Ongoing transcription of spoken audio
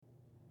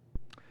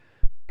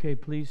Okay,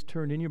 please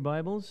turn in your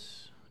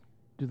Bibles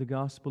to the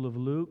Gospel of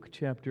Luke,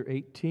 chapter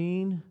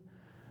 18.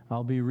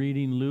 I'll be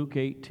reading Luke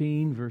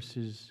 18,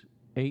 verses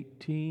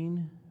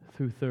 18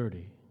 through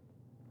 30.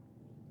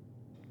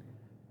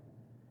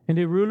 And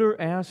a ruler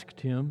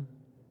asked him,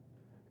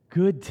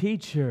 "Good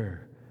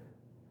teacher,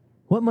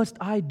 what must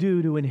I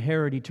do to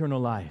inherit eternal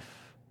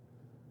life?"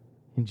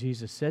 And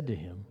Jesus said to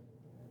him,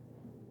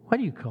 "Why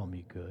do you call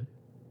me good?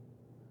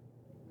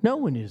 No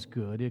one is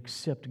good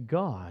except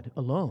God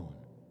alone.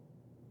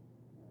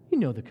 You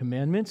know the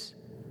commandments.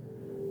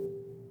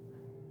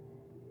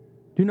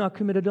 Do not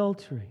commit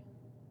adultery.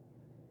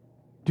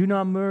 Do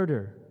not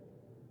murder.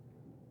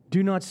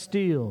 Do not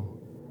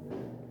steal.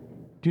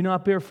 Do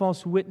not bear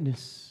false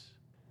witness.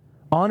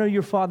 Honor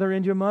your father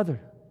and your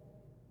mother."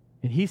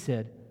 And he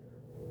said,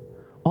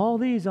 "All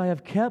these I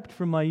have kept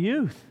from my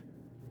youth."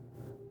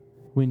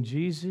 When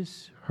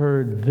Jesus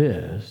heard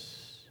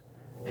this,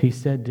 he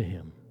said to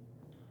him,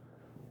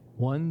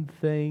 "One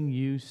thing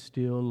you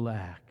still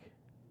lack.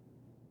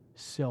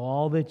 Sell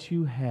all that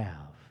you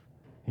have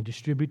and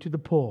distribute to the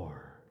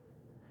poor,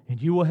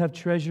 and you will have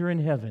treasure in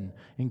heaven,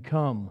 and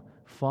come,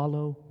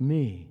 follow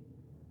me."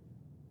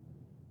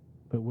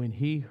 But when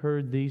he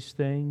heard these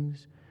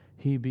things,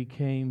 he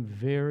became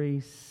very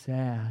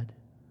sad,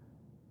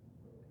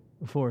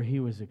 for he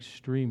was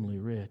extremely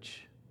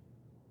rich.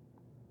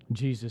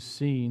 Jesus,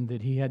 seeing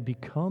that he had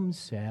become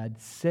sad,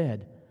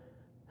 said,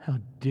 "How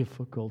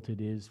difficult it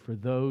is for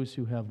those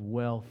who have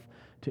wealth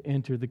to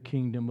enter the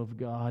kingdom of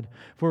God.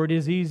 For it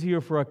is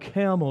easier for a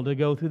camel to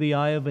go through the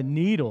eye of a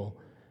needle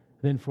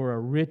than for a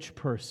rich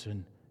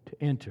person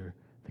to enter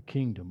the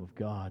kingdom of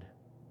God."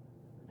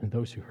 And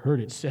those who heard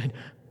it said,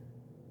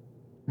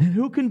 "And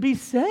who can be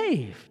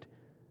saved?"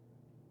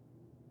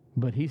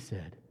 But he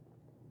said,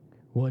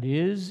 "What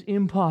is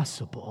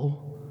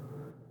impossible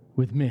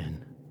with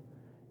men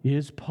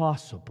is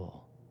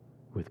possible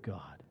with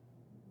God."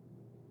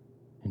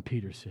 And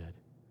Peter said,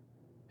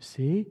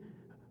 "See,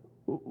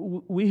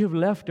 we have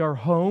left our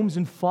homes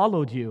and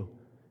followed you."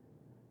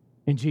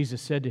 And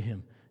Jesus said to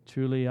him,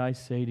 "Truly I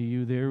say to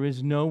you, there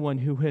is no one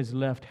who has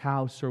left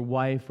house or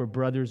wife or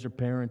brothers or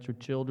parents or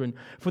children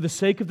for the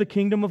sake of the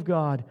kingdom of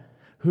God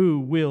who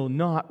will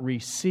not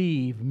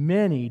receive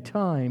many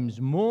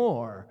times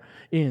more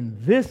in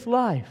this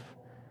life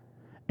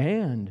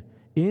and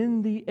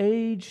in the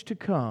age to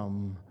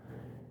come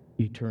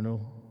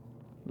eternal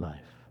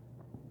life."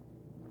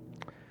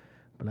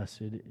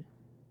 Blessed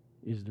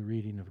is the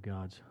reading of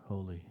God's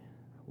holy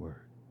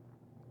word.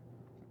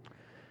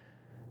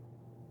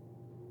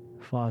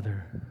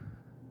 Father,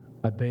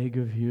 I beg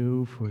of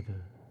you for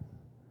the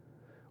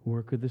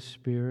work of the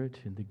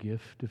Spirit and the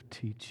gift of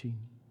teaching,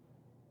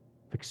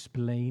 of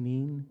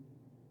explaining,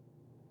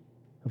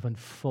 of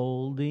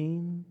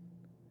unfolding,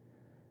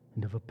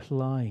 and of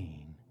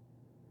applying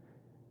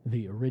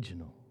the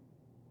original,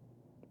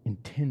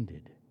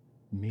 intended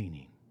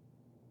meaning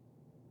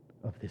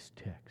of this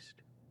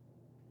text.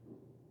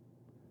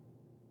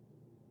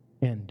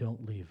 And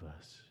don't leave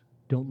us.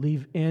 Don't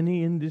leave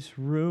any in this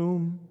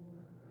room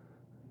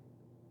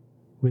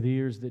with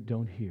ears that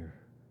don't hear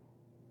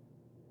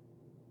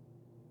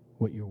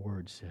what your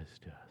word says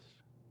to us.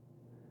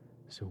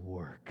 So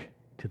work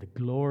to the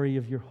glory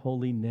of your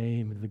holy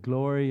name, and the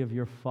glory of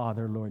your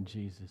Father, Lord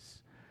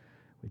Jesus,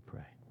 we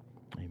pray.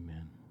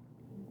 Amen.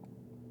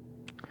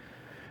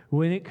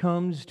 When it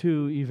comes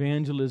to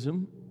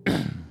evangelism,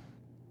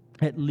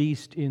 at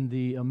least in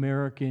the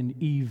American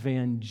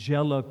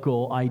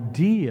evangelical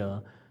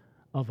idea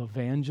of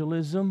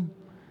evangelism,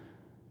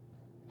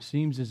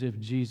 seems as if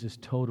Jesus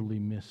totally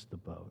missed the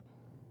boat.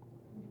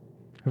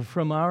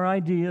 From our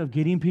idea of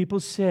getting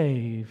people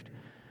saved,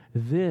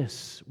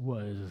 this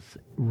was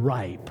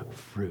ripe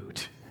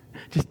fruit.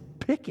 Just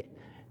pick it,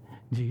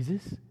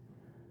 Jesus.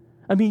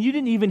 I mean, you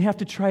didn't even have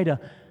to try to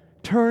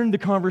turn the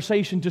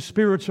conversation to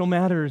spiritual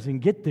matters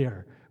and get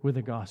there with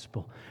the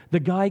gospel. The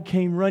guy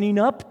came running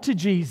up to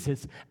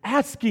Jesus,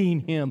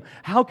 asking him,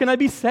 "How can I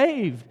be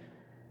saved?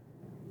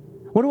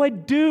 What do I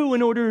do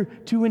in order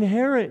to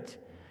inherit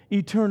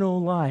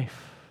eternal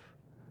life?"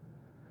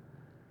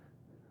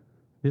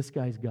 This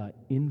guy's got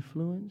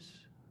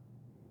influence.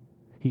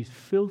 He's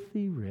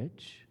filthy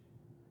rich.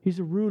 He's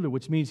a ruler,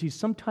 which means he's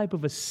some type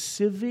of a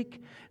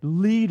civic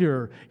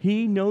leader.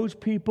 He knows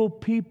people.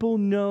 People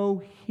know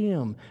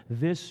him.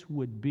 This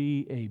would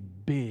be a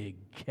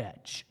big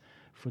catch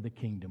for the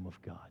kingdom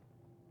of God.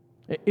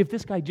 If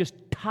this guy just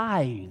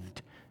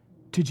tithed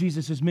to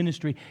Jesus'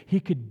 ministry, he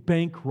could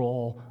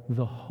bankroll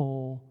the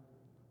whole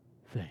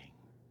thing.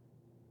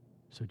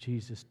 So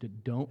Jesus,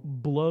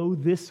 don't blow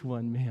this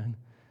one, man.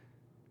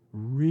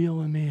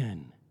 Reel him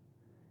in.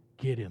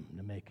 Get him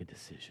to make a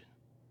decision.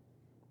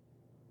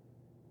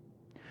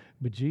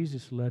 But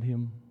Jesus let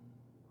him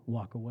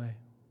walk away.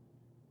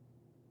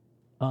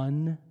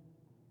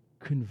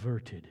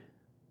 Unconverted.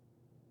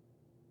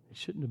 It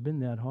shouldn't have been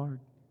that hard.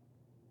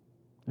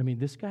 I mean,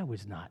 this guy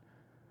was not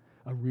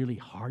a really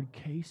hard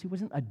case. He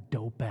wasn't a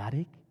dope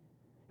addict.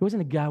 He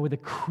wasn't a guy with a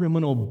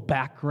criminal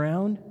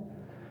background.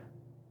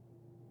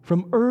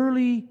 From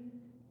early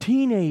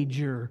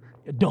teenager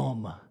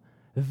martyrdom.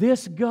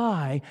 This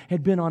guy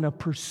had been on a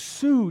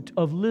pursuit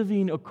of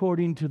living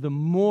according to the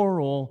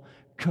moral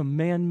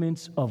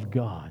commandments of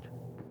God.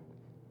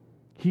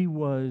 He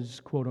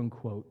was, quote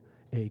unquote,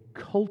 a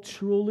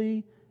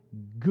culturally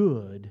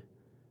good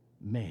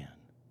man,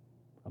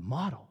 a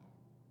model.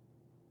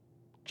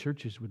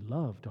 Churches would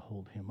love to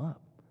hold him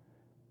up,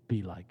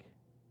 be like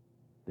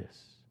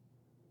this.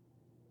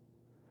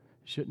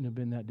 Shouldn't have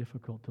been that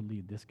difficult to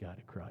lead this guy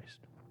to Christ,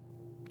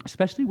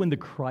 especially when the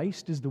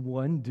Christ is the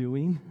one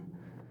doing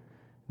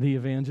the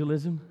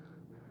evangelism.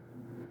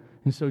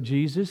 And so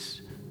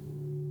Jesus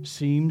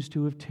seems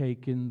to have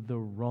taken the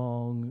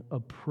wrong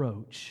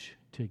approach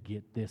to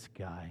get this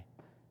guy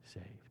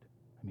saved.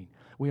 I mean,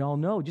 we all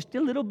know just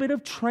a little bit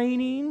of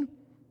training,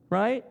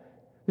 right?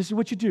 This is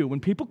what you do. When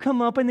people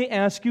come up and they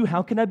ask you,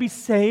 how can I be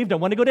saved? I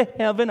want to go to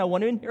heaven. I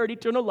want to inherit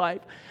eternal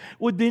life.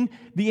 Well, then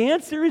the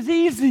answer is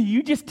easy.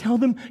 You just tell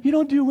them you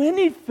don't do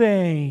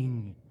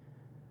anything.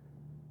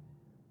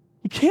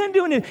 You can't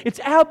do anything. It's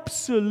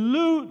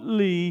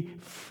absolutely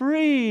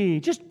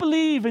free. Just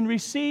believe and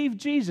receive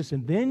Jesus.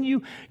 And then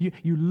you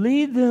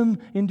lead them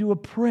into a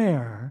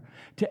prayer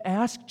to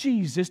ask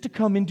Jesus to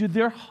come into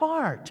their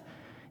heart.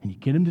 And you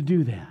get them to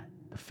do that.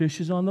 The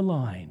fish is on the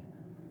line.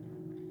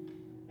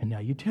 And now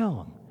you tell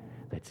them,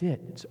 that's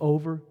it. It's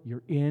over.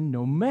 You're in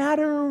no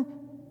matter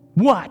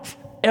what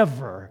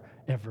ever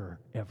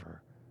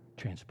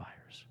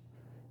transpires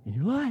in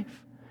your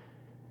life.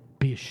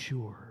 Be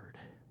assured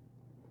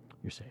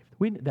you're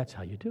saved. That's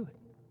how you do it.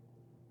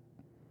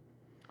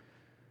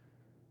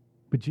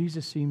 But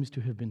Jesus seems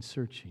to have been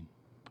searching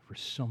for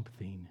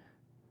something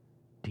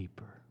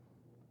deeper,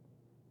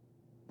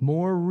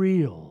 more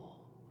real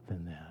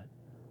than that.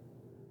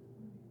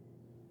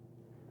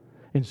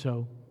 And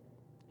so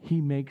he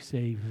makes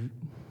say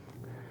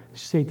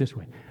it this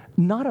way,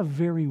 not a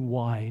very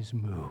wise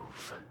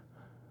move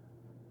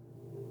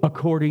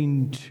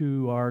according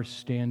to our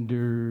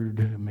standard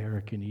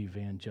American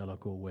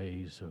evangelical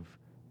ways of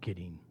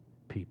getting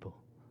people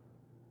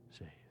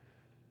saved.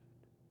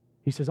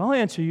 He says, I'll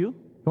answer you.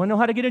 You want to know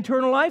how to get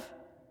eternal life?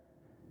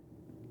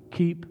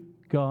 Keep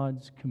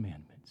God's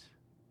commandments.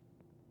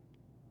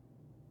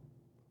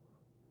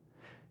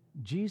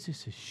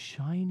 Jesus is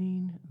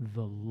shining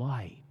the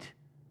light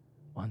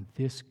on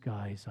this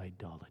guy's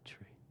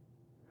idolatry,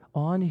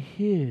 on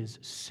his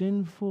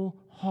sinful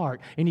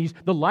heart. And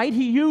the light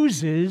he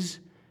uses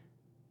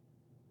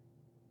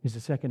is the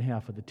second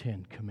half of the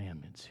 10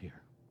 Commandments here.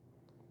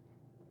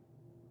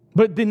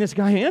 But then this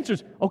guy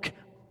answers, okay,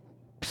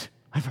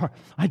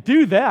 I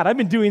do that. I've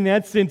been doing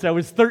that since I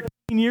was 13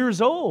 years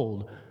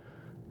old.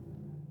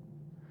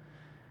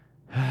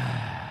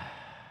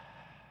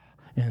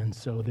 And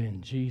so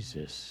then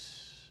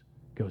Jesus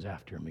goes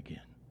after him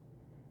again.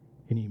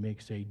 And he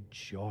makes a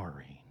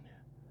jarring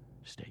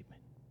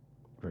statement.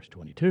 Verse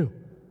 22.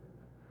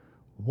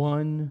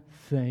 One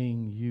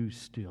thing you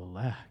still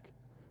lack.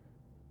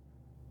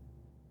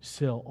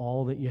 Sell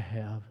all that you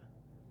have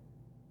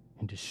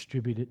and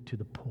distribute it to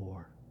the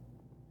poor,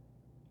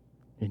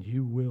 and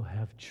you will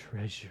have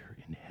treasure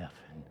in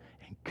heaven.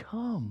 And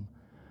come,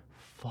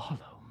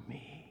 follow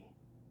me.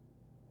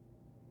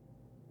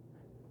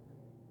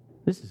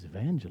 This is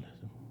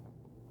evangelism.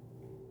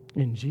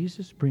 And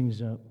Jesus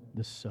brings up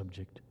the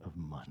subject of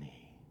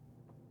money.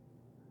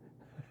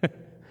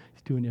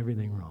 He's doing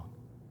everything wrong.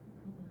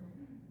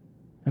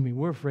 I mean,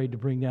 we're afraid to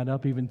bring that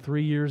up even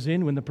 3 years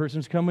in when the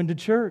person's coming to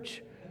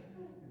church.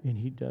 And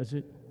he does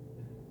it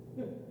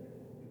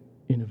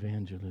in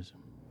evangelism.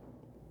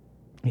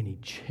 And he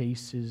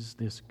chases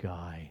this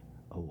guy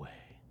away.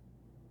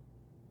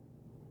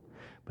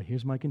 But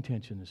here's my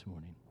contention this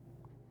morning.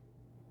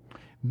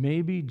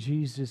 Maybe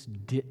Jesus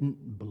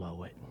didn't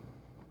blow it.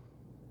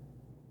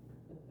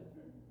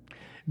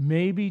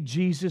 Maybe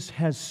Jesus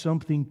has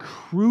something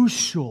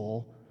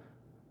crucial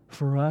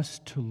for us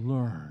to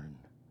learn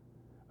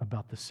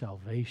about the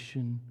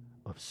salvation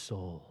of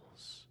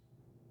souls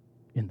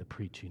in the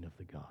preaching of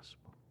the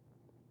gospel.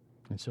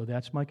 And so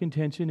that's my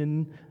contention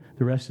in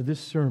the rest of this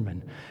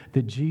sermon,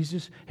 that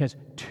Jesus has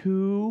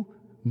two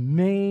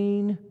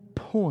main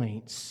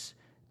points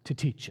to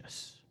teach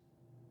us.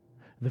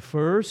 The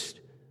first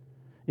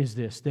is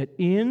this, that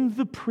in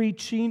the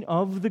preaching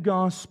of the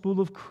gospel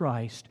of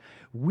Christ,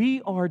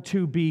 we are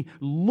to be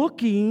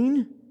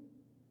looking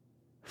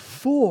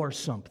for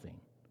something,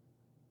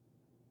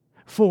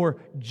 for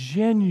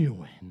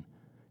genuine,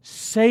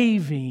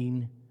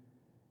 saving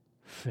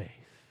faith.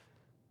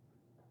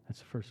 That's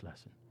the first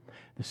lesson.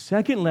 The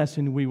second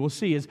lesson we will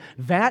see is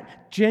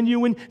that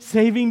genuine,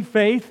 saving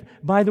faith,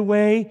 by the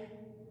way,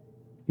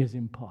 is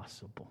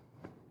impossible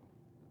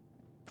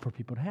for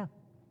people to have.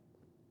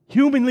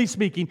 Humanly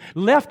speaking,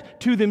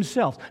 left to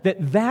themselves,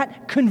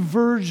 that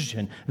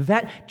conversion,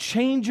 that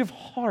change of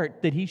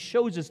heart that he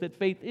shows us that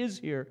faith is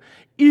here,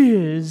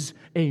 is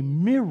a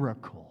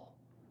miracle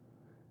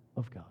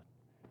of God.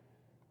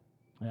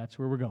 That's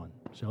where we're going.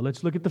 So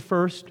let's look at the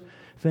first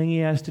thing he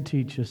has to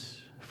teach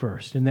us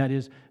first, and that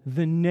is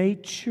the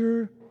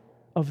nature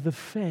of the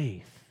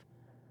faith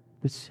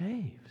that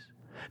saves.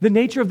 The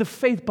nature of the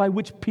faith by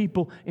which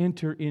people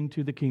enter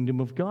into the kingdom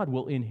of God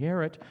will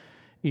inherit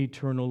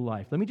eternal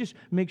life. Let me just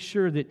make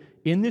sure that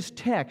in this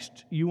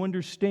text you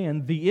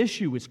understand the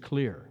issue is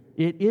clear.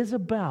 It is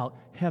about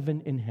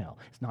heaven and hell.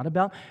 It's not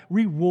about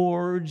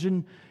rewards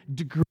and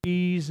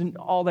degrees and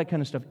all that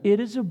kind of stuff. It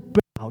is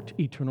about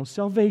eternal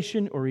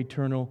salvation or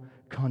eternal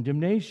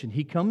condemnation.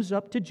 He comes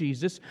up to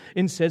Jesus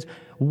and says,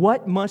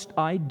 "What must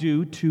I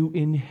do to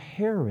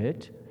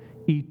inherit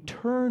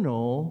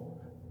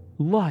eternal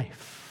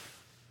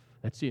life?"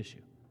 That's the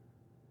issue.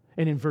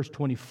 And in verse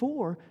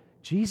 24,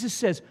 Jesus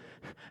says,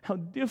 how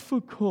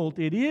difficult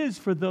it is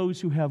for those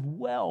who have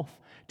wealth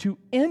to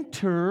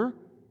enter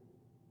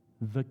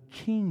the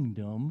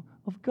kingdom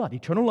of God.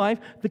 Eternal life,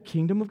 the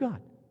kingdom of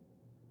God.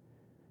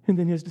 And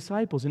then his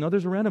disciples and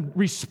others around him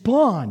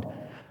respond,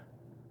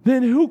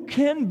 then who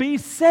can be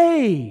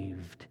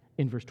saved?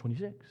 In verse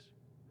 26.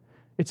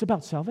 It's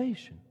about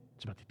salvation.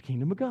 It's about the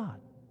kingdom of God.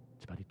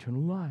 It's about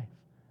eternal life.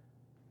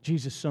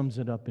 Jesus sums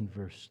it up in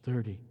verse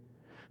 30.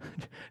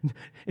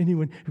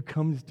 Anyone who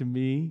comes to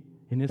me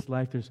in this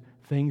life, there's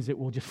things that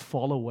will just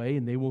fall away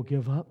and they will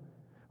give up.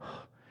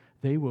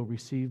 They will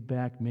receive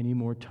back many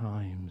more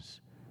times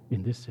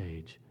in this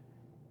age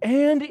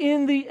and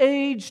in the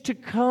age to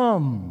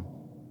come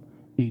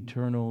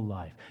eternal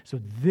life. So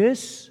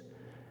this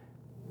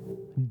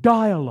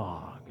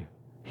dialogue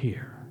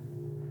here,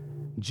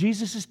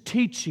 Jesus'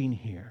 teaching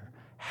here,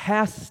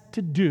 has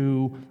to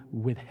do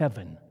with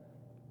heaven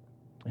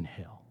and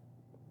hell.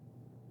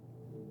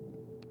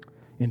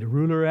 And the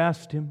ruler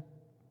asked him,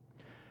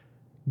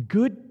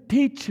 "Good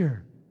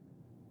teacher,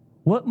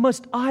 what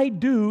must I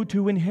do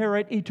to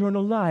inherit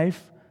eternal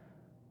life?"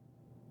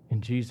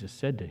 And Jesus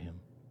said to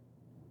him,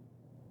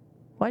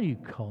 "Why do you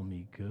call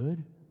me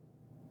good?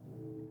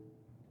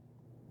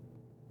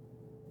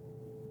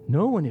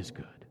 No one is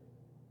good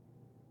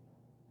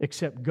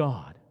except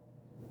God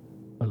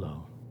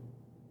alone."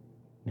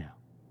 Now,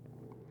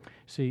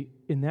 see,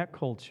 in that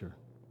culture,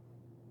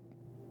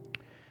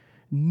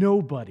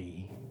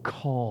 nobody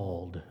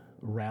called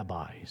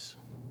rabbis,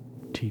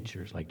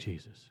 teachers like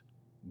Jesus,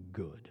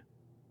 good.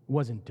 It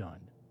wasn't done.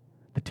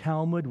 The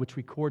Talmud, which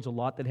records a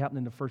lot that happened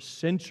in the first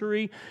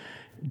century,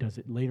 does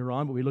it later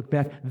on, but we look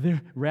back, the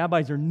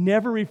rabbis are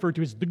never referred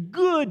to as the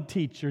good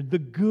teacher, the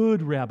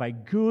good rabbi.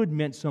 Good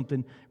meant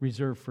something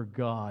reserved for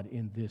God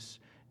in this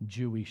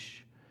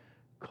Jewish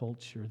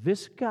culture.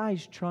 This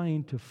guy's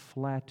trying to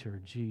flatter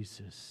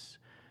Jesus.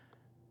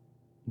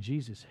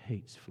 Jesus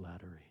hates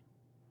flattery.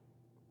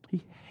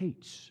 He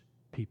hates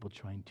people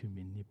trying to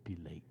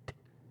manipulate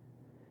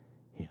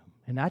him.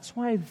 And that's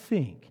why I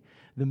think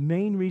the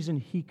main reason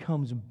he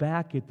comes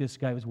back at this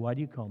guy was, "Why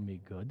do you call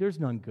me good? There's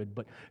none good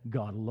but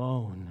God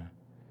alone."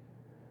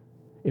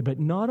 But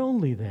not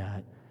only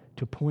that,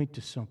 to point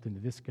to something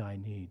that this guy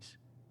needs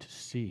to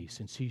see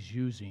since he's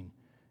using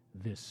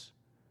this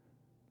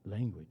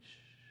language.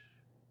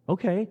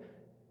 Okay,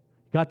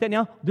 got that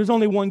now? There's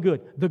only one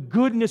good. The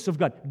goodness of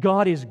God.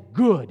 God is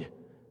good.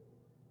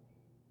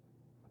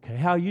 Okay,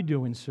 how are you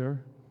doing,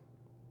 sir?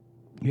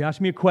 You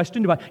asked me a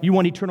question about you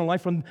want eternal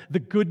life from the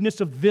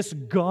goodness of this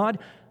God.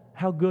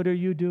 How good are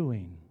you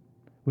doing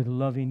with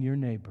loving your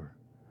neighbor?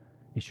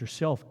 It's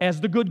yourself,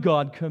 as the good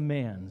God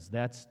commands.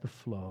 That's the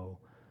flow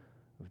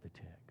of the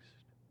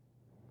text.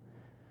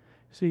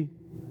 See,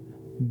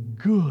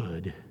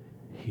 good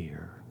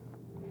here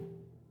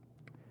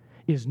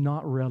is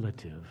not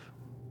relative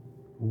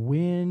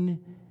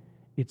when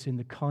it's in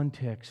the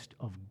context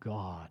of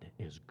God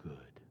as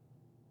good.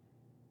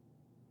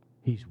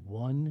 He's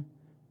one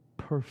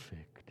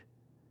perfect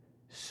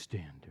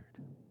standard.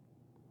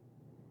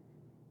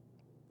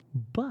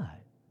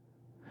 But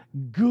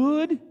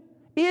good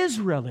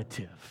is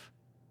relative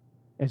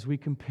as we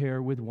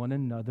compare with one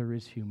another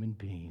as human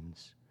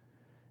beings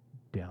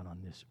down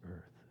on this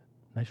earth.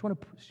 And I just want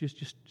to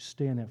just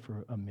stay on that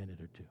for a minute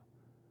or two.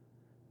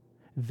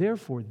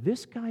 Therefore,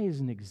 this guy is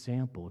an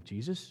example of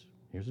Jesus.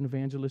 Here's an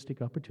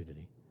evangelistic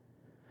opportunity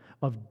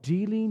of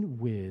dealing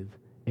with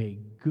a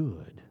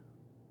good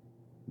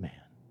man.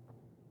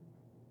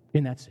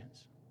 In that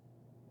sense.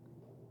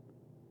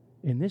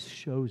 And this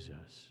shows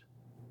us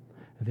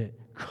that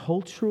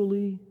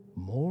culturally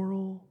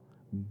moral,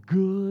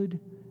 good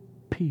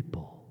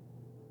people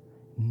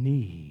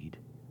need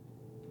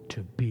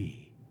to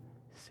be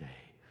saved.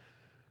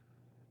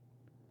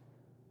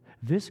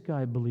 This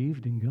guy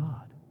believed in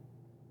God.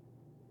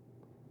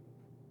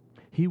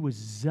 He was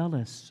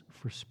zealous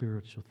for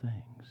spiritual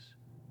things.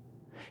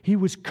 He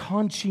was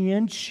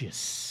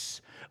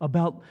conscientious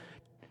about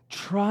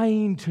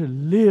trying to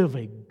live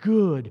a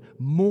good,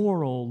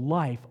 moral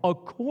life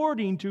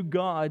according to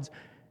God's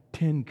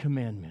 10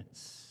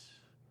 commandments.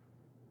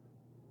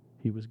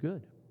 He was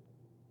good,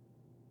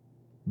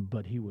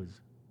 but he was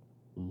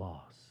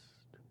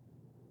lost.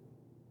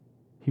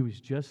 He was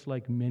just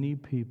like many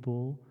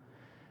people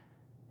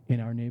in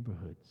our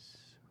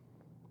neighborhoods,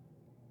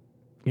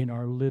 in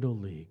our little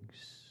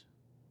leagues,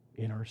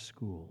 in our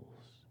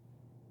schools.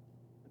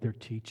 They're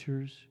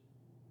teachers.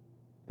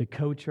 They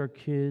coach our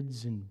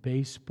kids in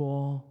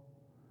baseball.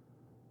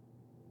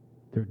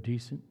 They're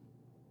decent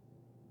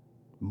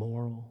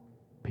moral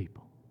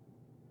people,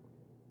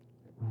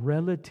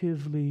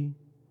 relatively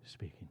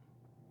speaking,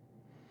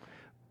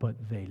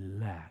 but they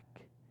lack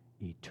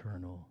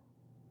eternal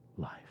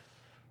life.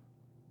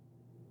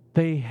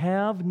 They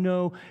have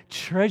no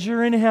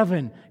treasure in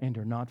heaven and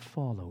are not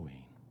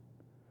following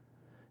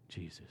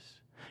Jesus.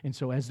 And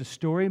so, as the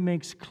story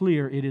makes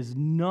clear, it is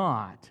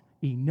not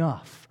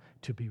enough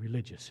to be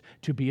religious,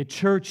 to be a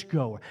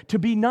churchgoer, to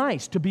be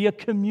nice, to be a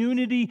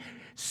community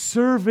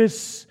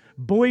service,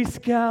 Boy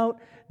Scout,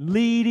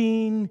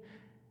 leading,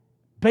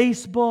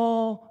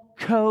 baseball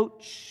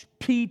coach,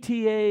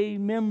 PTA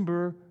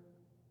member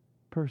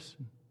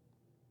person.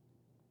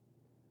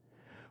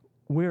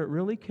 Where it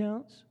really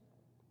counts,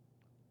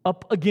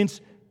 up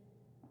against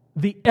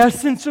the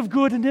essence of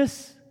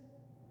goodness,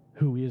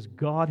 who is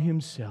God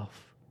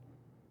Himself,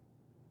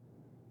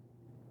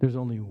 there's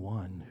only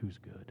one who's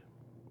good.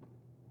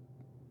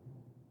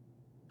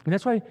 And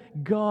that's why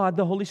God,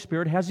 the Holy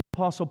Spirit, has the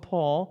Apostle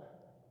Paul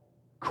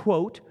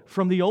quote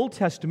from the Old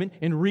Testament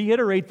and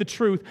reiterate the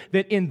truth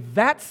that in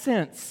that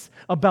sense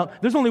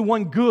there's only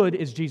one good,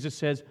 as Jesus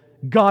says,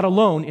 God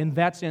alone. In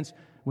that sense,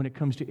 when it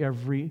comes to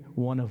every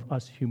one of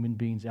us human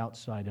beings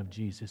outside of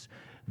Jesus,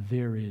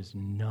 there is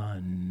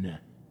none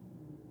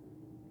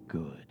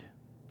good.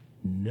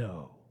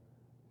 No,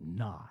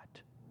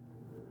 not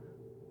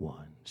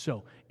one.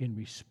 So, in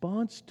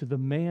response to the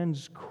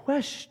man's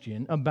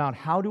question about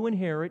how to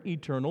inherit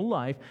eternal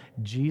life,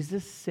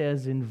 Jesus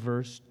says in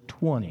verse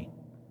 20,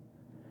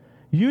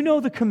 "You know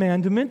the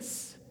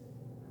commandments.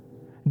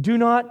 Do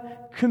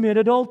not commit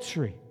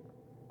adultery.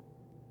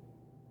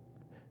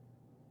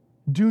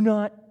 Do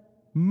not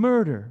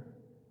murder.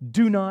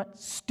 Do not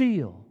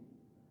steal.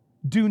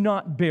 Do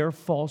not bear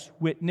false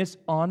witness.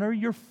 Honor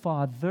your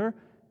father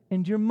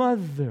and your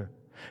mother."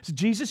 So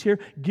Jesus here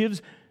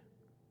gives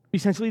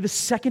essentially the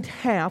second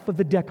half of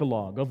the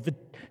Decalogue, of the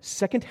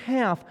second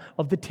half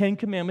of the Ten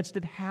Commandments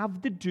that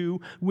have to do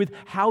with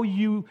how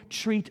you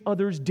treat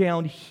others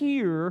down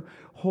here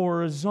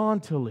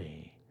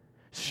horizontally.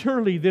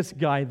 Surely this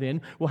guy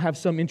then will have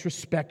some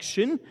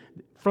introspection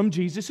from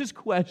Jesus'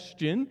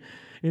 question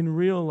and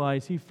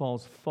realize he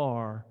falls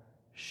far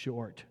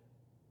short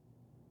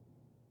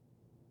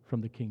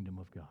from the kingdom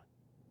of God.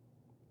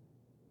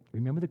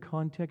 Remember the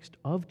context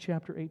of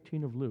chapter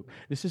 18 of Luke.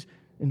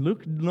 And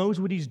Luke knows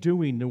what he's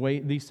doing, the way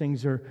these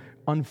things are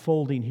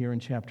unfolding here in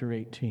chapter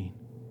 18.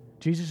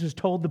 Jesus has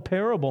told the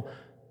parable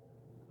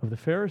of the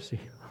Pharisee.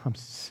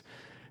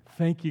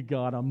 Thank you,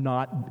 God, I'm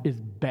not as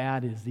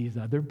bad as these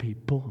other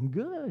people. I'm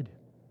good.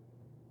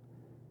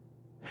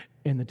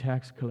 And the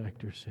tax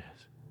collector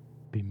says,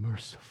 "Be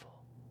merciful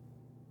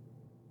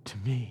to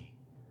me,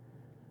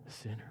 a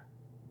sinner."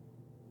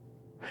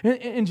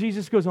 And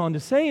Jesus goes on to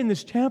say in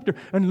this chapter,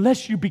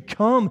 unless you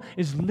become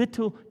as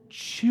little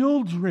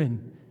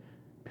children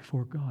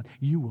before God,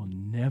 you will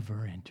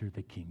never enter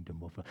the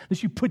kingdom of God.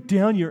 Unless you put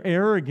down your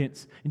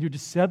arrogance and your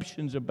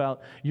deceptions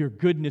about your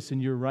goodness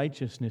and your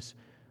righteousness,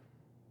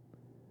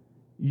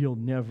 you'll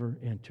never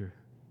enter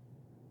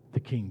the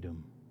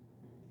kingdom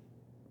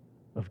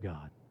of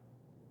God.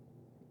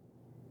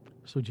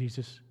 So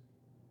Jesus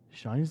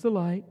shines the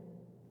light,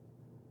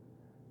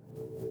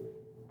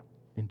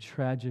 and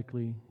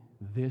tragically,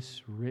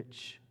 this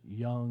rich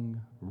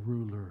young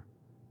ruler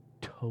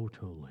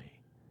totally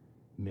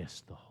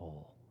missed the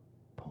whole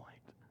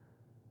point.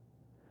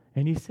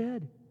 And he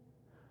said,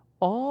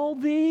 "All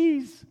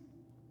these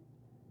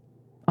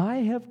I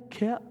have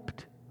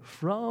kept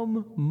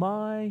from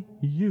my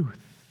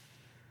youth."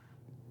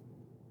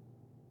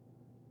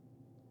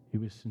 He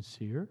was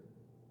sincere.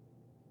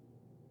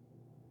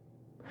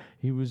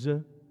 He was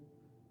a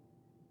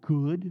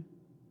good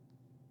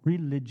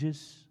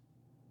religious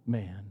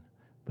man,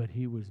 but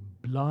he was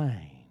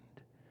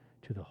blind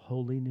to the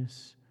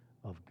holiness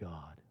of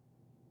God.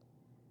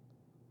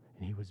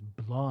 And he was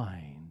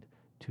blind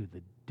to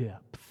the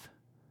depth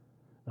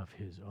of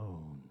his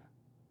own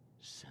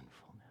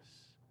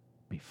sinfulness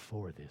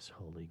before this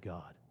holy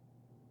God.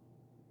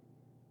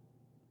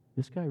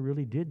 This guy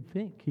really did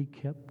think he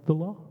kept the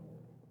law.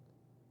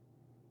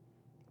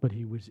 But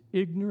he was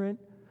ignorant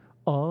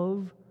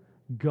of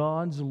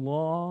God's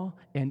law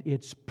and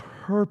its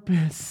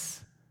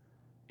purpose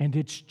and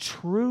its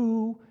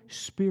true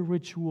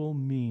spiritual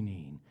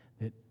meaning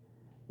that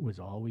was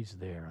always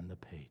there on the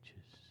pages.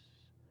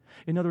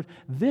 In other words,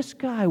 this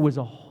guy was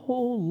a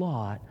whole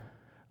lot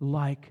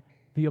like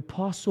the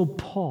Apostle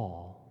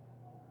Paul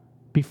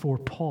before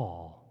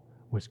Paul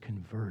was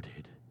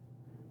converted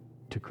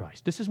to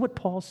Christ. This is what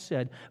Paul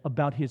said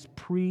about his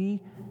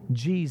pre-Jesus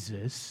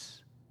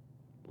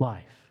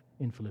life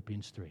in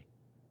Philippians 3.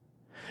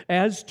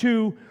 As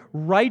to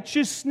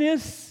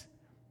righteousness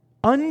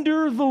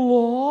under the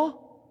law,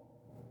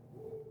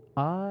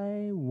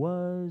 I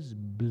was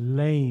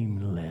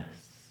blameless.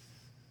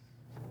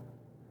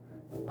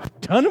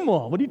 I've done them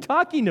all. What are you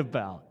talking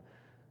about?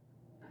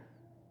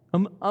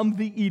 I'm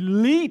the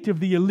elite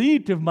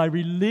of my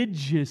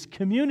religious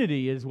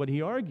community, is what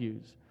he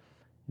argues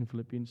in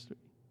Philippians 3.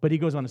 But he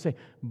goes on to say,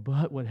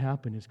 but what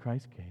happened is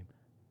Christ came,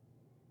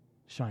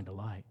 shined a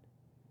light,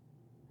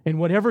 And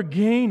whatever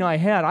gain I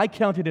had, I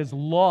counted as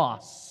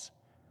loss.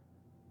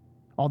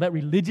 All that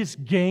religious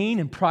gain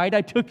and pride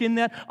I took in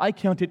that, I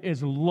counted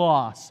as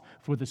loss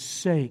for the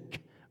sake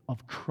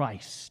of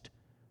Christ,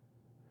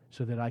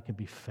 so that I can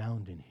be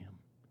found in Him.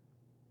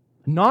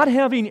 Not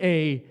having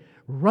a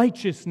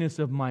righteousness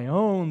of my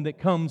own that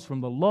comes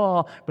from the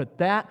law, but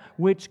that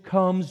which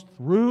comes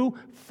through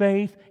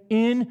faith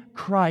in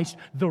Christ.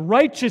 The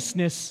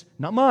righteousness,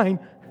 not mine,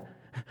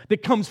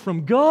 that comes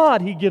from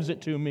God, He gives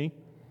it to me,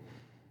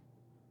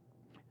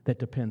 that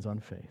depends on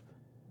faith.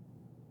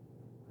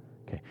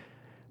 Okay.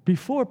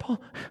 Before Paul,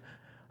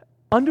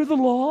 under the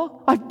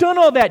law, I've done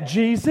all that,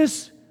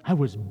 Jesus. I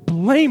was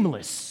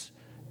blameless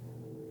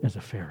as a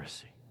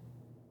Pharisee.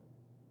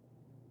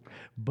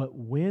 But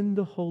when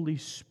the Holy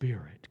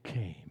Spirit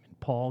came and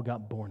Paul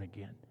got born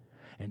again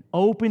and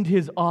opened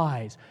his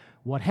eyes,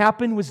 what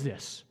happened was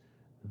this: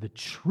 the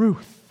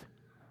truth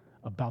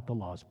about the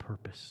law's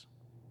purpose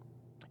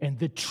and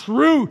the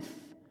truth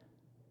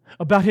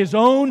about his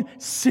own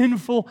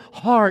sinful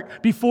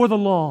heart before the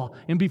law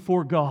and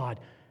before God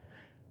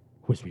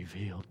was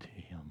revealed to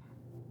him.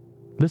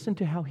 Listen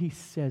to how he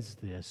says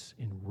this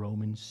in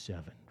Romans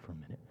 7 for a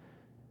minute.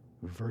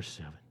 Verse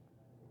 7.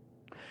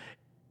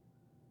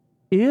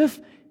 If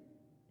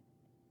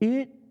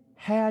it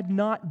had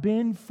not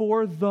been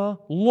for the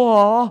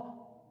law,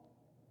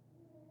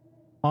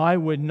 I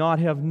would not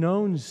have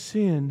known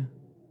sin,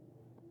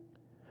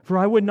 for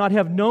I would not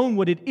have known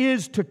what it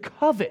is to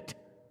covet.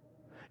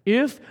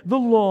 If the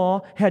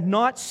law had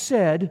not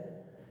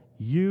said,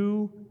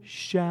 "You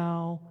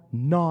shall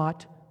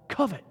not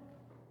covet."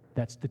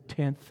 That's the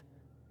 10th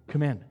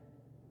commandment.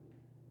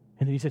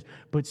 And then he says,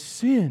 but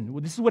sin,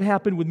 well, this is what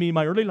happened with me in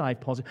my early life,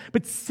 Paul says,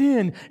 but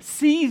sin,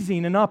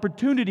 seizing an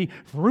opportunity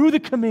through the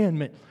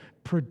commandment,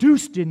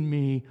 produced in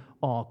me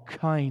all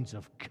kinds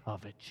of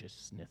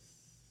covetousness.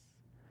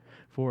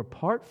 For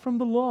apart from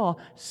the law,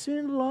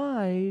 sin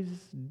lies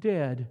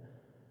dead.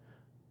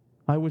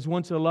 I was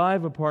once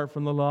alive apart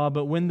from the law,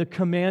 but when the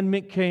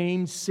commandment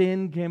came,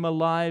 sin came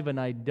alive and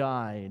I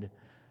died.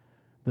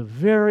 The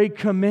very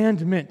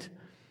commandment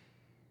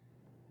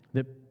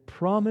that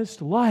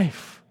promised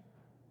life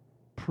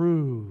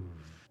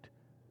proved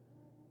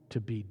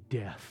to be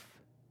death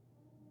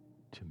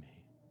to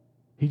me.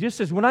 He just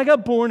says, when I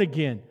got born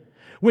again,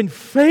 when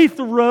faith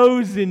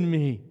arose in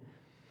me,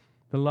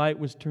 the light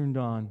was turned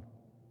on,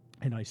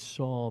 and I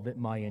saw that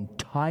my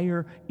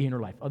entire inner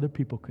life, other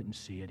people couldn't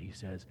see it, he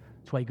says.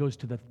 That's why he goes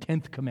to the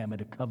 10th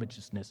commandment of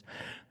covetousness.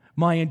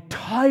 My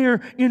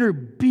entire inner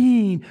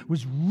being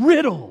was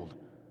riddled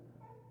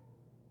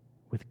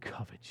with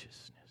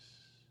covetousness.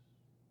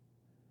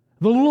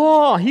 The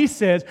law, he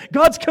says,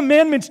 God's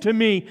commandments to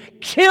me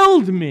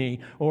killed me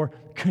or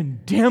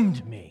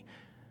condemned me.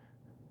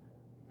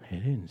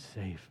 It didn't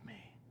save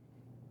me.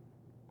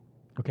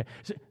 Okay,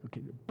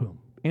 boom.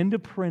 End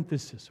of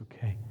parenthesis,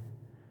 okay?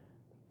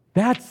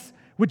 That's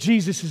what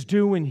Jesus is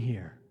doing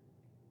here.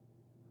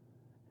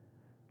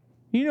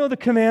 You know the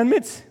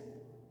commandments?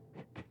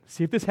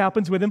 See if this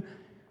happens with him.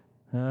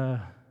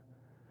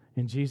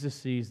 And Jesus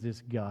sees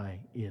this guy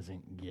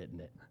isn't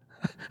getting it.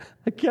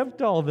 I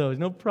kept all those,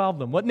 no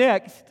problem. What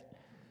next?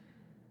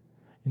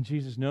 And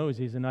Jesus knows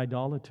he's an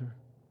idolater.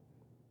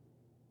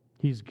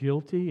 He's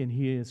guilty and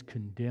he is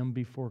condemned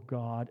before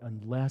God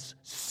unless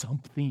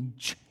something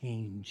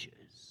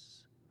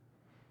changes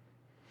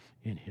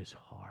in his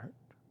heart.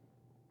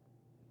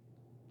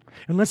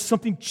 Unless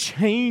something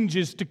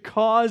changes to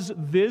cause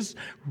this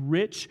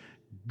rich,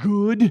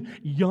 good,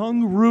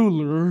 young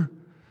ruler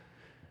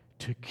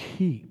to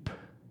keep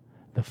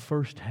the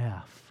first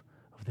half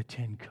of the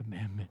 10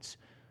 Commandments.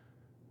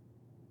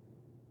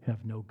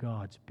 Have no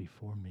gods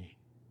before me.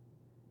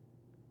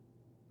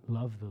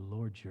 Love the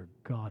Lord your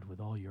God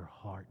with all your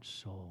heart,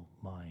 soul,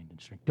 mind,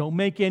 and strength. Don't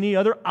make any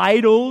other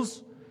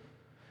idols.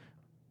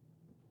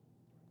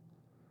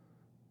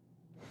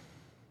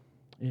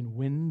 And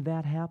when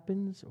that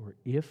happens, or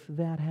if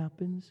that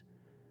happens,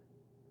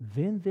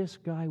 then this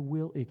guy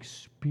will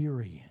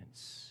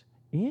experience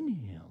in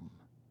him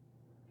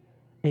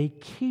a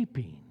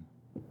keeping.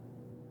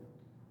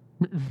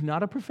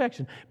 Not a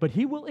perfection, but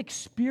he will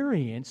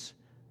experience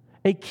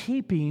a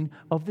keeping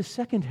of the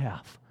second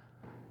half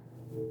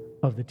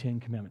of the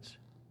 10 Commandments.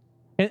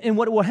 And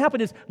what will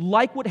happen is,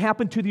 like what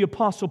happened to the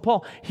Apostle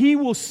Paul, he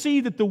will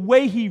see that the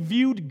way he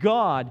viewed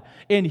God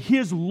and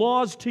his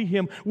laws to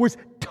him was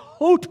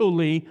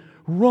totally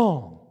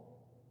wrong.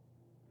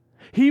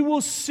 He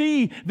will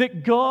see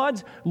that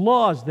God's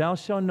laws, thou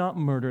shalt not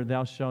murder,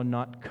 thou shalt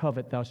not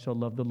covet, thou shalt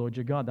love the Lord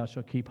your God, thou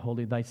shalt keep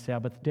holy thy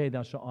Sabbath day,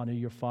 thou shalt honor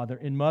your father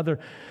and mother.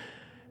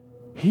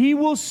 He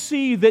will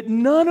see that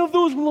none of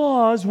those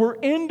laws were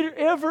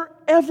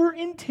ever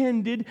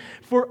intended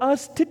for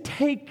us to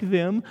take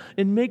them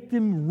and make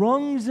them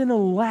rungs in a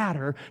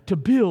ladder to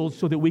build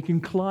so that we can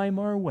climb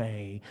our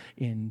way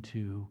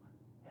into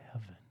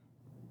heaven.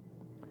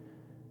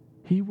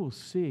 He will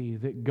see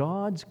that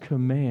God's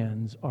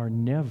commands are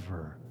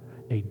never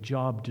a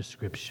job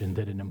description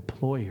that an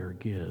employer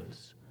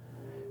gives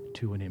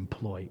to an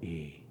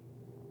employee.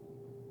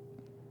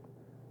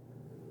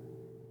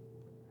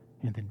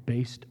 And then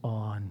based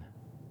on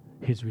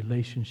his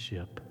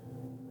relationship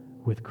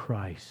with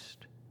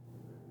Christ.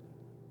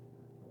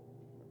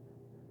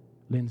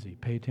 Lindsay,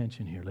 pay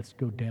attention here. Let's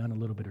go down a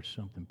little bit or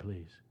something,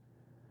 please.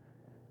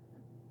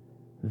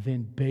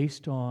 Then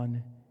based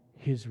on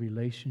his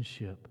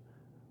relationship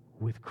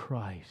with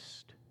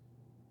Christ,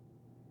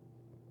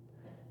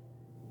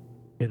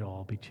 it'll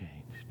all be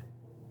changed.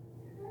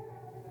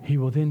 He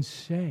will then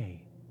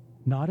say,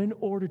 not in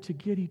order to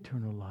get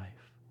eternal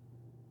life,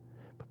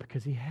 but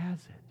because he has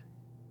it,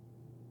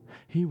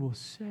 he will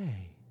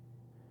say,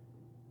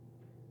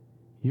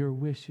 your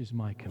wish is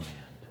my command.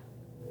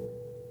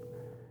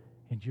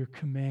 And your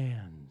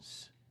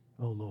commands,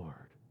 O Lord,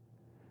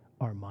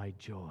 are my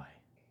joy.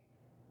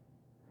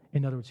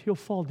 In other words, he'll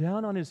fall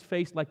down on his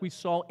face like we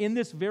saw in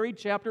this very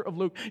chapter of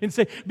Luke and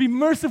say, be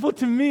merciful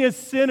to me, a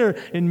sinner,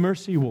 and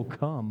mercy will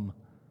come.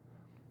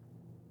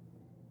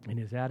 And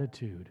his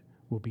attitude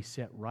will be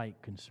set right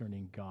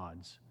concerning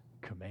God's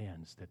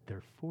commands, that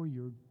they're for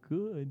your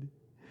good.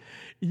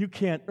 You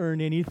can't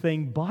earn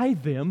anything by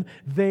them.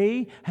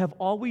 They have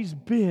always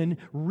been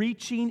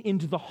reaching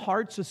into the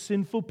hearts of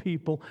sinful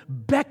people,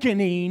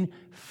 beckoning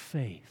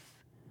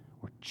faith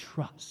or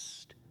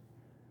trust,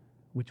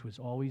 which was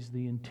always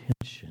the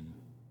intention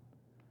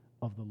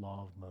of the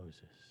law of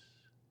Moses.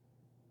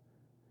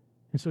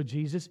 And so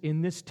Jesus,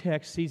 in this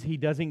text, sees he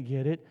doesn't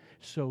get it,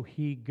 so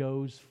he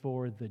goes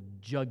for the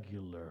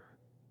jugular.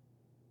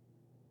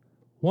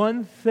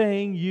 One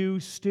thing you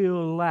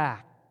still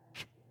lack.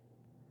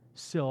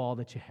 Sell all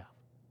that you have.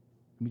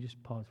 Let me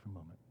just pause for a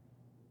moment.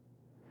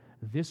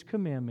 This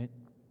commandment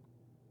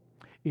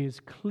is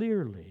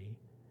clearly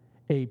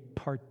a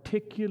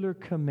particular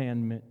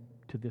commandment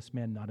to this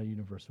man, not a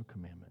universal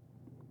commandment.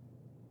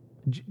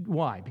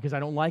 Why? Because I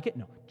don't like it?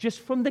 No.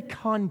 Just from the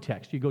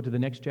context. You go to the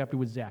next chapter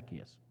with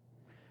Zacchaeus,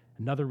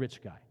 another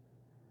rich guy.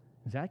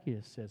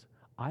 Zacchaeus says,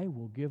 I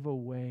will give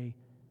away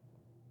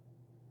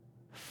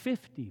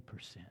 50%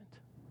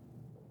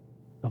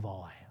 of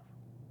all I have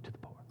to the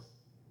poor.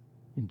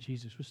 And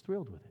Jesus was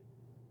thrilled with it.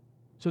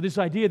 So this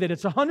idea that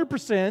it's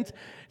 100%,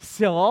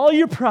 sell all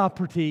your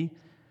property,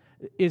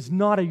 is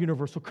not a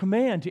universal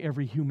command to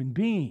every human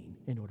being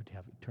in order to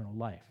have eternal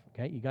life.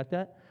 Okay, you got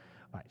that?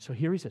 All right, so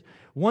here he says,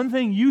 one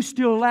thing you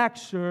still lack,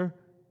 sir,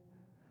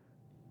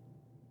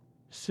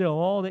 sell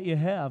all that you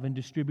have and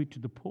distribute to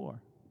the poor,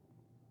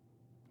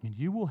 and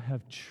you will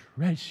have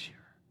treasure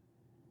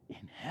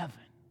in heaven.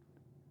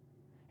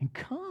 And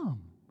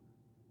come,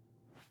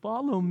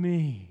 follow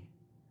me.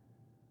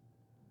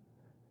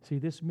 See,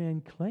 this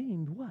man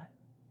claimed what?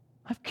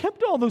 I've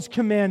kept all those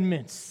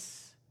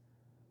commandments.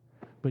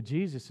 But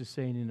Jesus is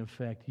saying, in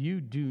effect,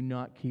 you do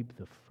not keep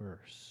the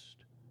first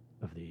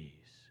of these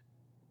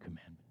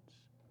commandments.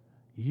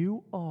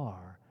 You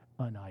are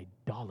an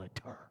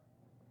idolater.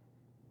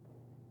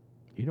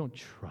 You don't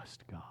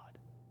trust God.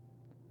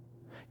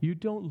 You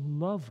don't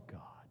love God.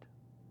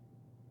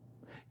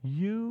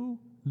 You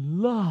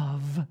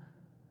love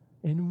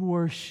and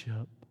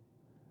worship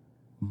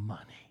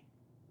money.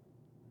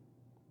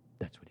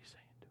 That's what he's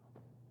saying to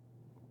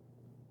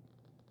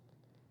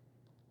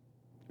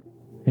him.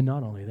 And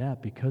not only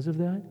that, because of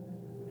that,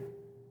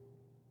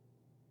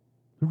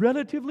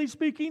 relatively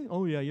speaking,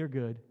 oh yeah, you're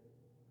good.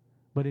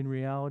 But in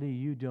reality,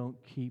 you don't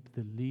keep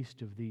the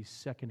least of these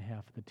second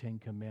half of the 10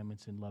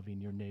 Commandments in loving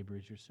your neighbor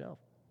as yourself.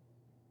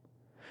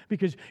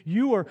 Because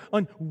you are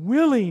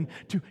unwilling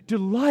to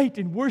delight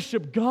and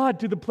worship God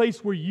to the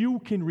place where you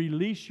can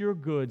release your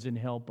goods and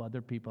help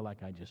other people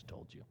like I just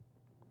told you.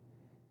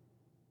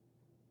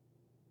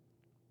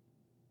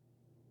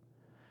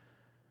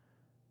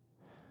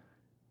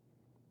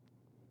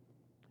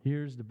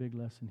 Here's the big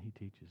lesson he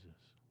teaches us.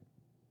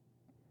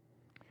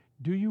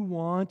 Do you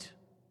want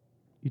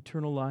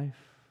eternal life?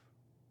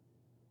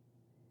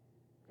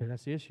 Yeah,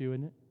 that's the issue,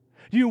 isn't it?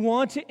 Do you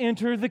want to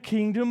enter the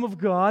kingdom of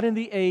God in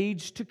the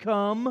age to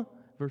come?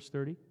 Verse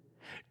 30.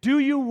 Do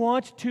you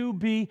want to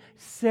be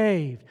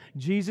saved?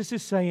 Jesus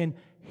is saying,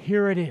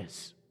 here it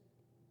is.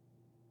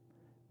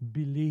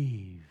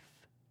 Believe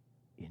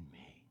in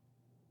me.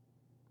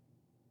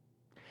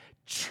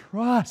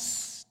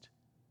 Trust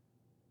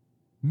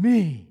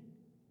me.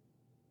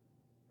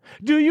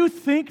 Do you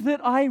think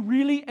that I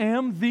really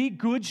am the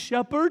good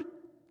shepherd?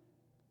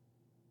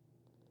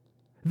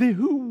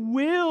 Who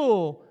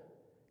will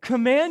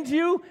command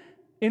you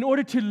in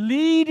order to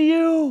lead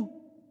you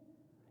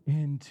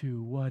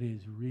into what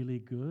is really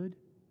good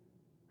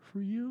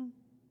for you?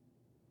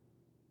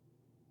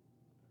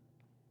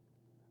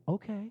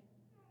 Okay.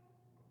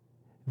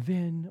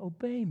 Then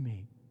obey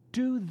me.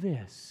 Do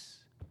this.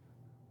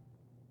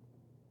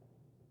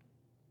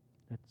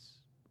 That's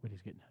what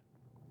he's getting at.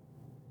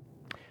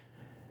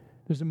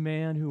 There's a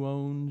man who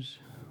owns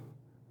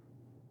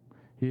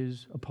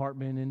his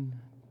apartment in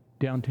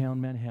downtown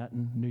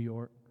Manhattan, New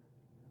York,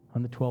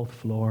 on the 12th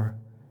floor,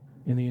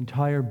 and the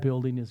entire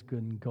building is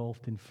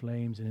engulfed in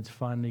flames, and it's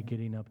finally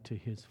getting up to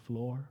his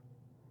floor.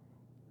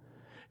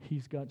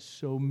 He's got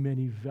so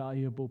many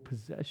valuable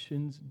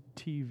possessions,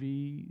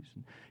 TVs,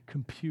 and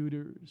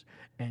computers,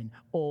 and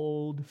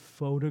old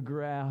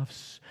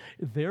photographs.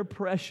 They're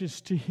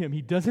precious to him.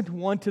 He doesn't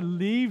want to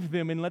leave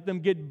them and let them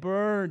get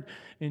burned.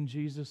 And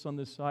Jesus on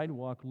the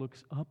sidewalk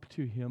looks up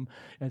to him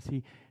as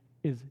he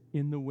is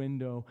in the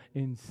window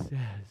and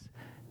says,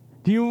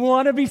 "Do you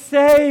want to be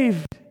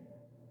saved?"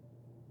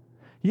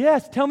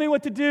 "Yes, tell me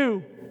what to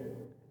do."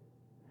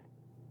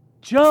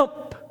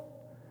 "Jump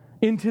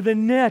into the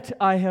net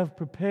I have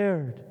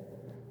prepared."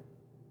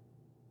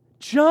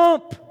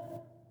 Jump!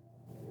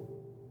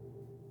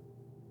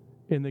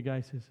 And the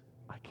guy says,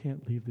 "I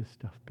can't leave this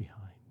stuff behind."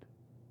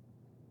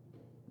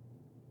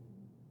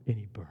 And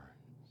he burns.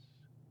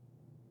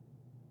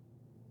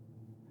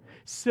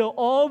 "Sell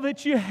all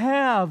that you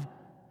have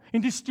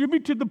and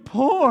distribute to the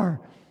poor,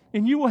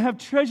 and you will have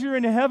treasure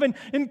in heaven,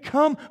 and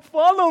come,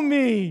 follow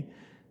me."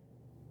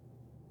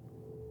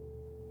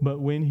 But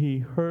when he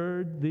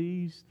heard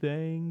these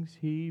things,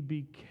 he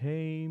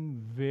became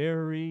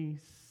very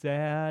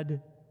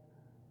sad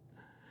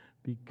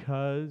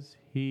because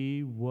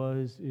he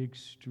was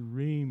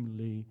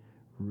extremely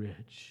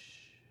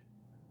rich.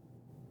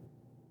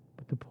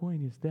 But the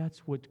point is,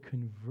 that's what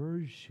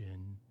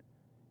conversion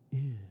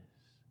is.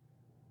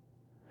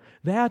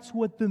 That's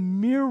what the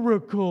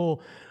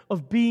miracle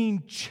of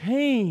being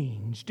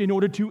changed in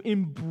order to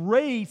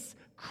embrace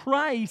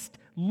Christ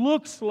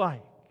looks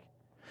like.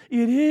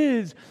 It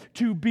is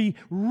to be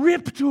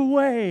ripped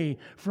away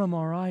from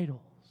our idols,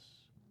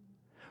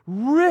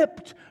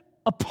 ripped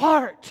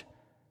apart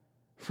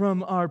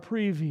from our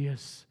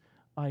previous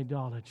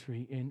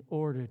idolatry in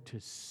order to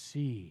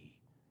see.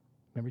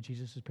 Remember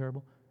Jesus'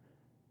 parable?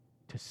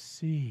 To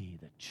see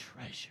the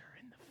treasure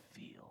in the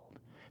field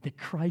that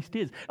Christ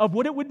is, of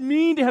what it would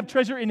mean to have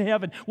treasure in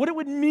heaven, what it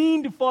would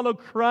mean to follow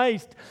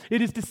Christ.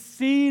 It is to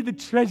see the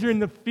treasure in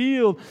the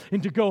field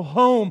and to go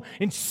home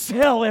and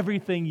sell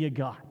everything you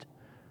got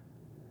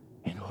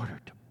in order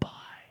to buy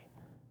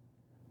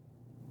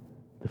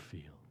the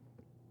field.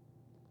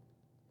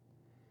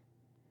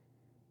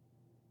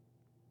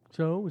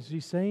 So, is he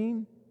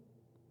saying,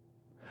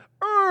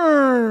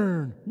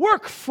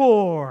 work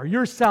for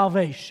your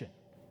salvation?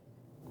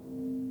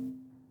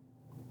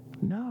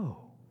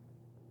 No.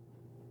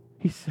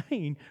 He's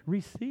saying,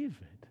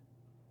 receive it.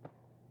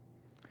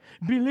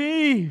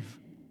 Believe.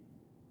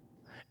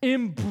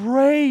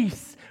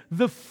 Embrace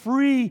the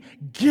free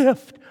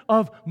gift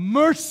of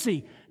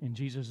mercy. And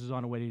Jesus is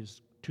on the way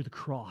to the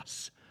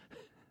cross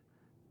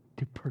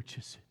to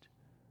purchase it.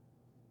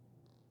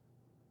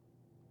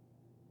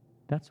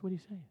 That's what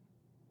he's saying.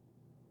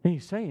 And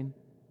he's saying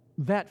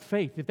that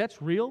faith, if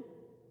that's real,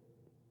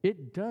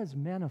 it does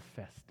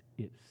manifest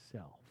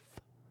itself.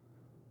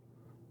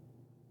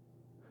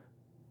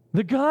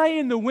 The guy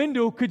in the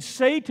window could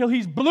say till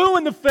he's blue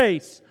in the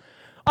face,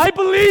 "I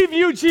believe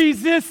you,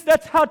 Jesus.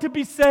 That's how to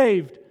be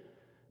saved."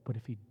 But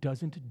if he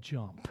doesn't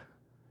jump,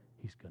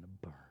 he's going to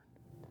burn.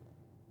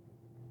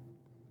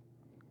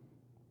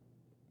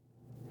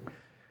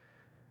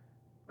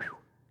 Whew.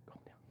 Calm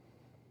down.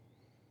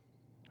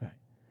 All right.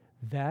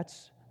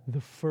 That's the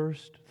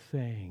first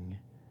thing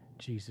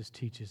Jesus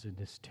teaches in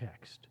this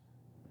text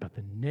about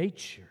the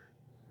nature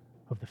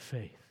of the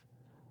faith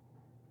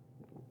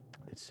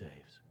that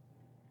saves.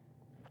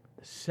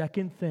 The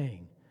second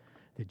thing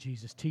that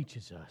Jesus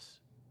teaches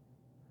us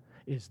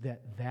is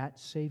that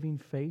saving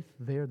faith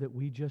there that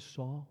we just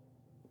saw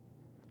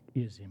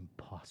is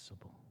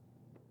impossible.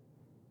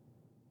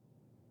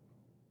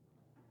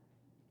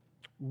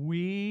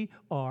 We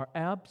are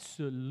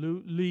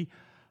absolutely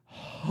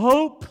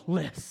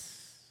hopeless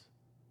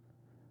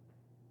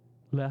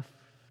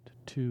left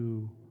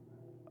to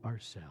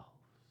ourselves.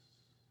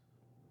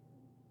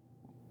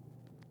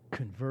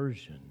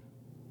 Conversion,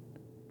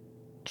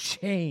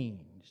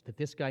 change that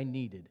this guy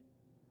needed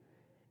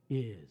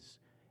is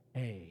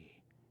a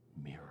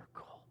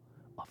miracle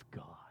of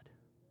God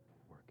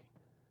working.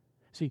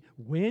 See,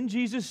 when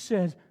Jesus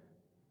says,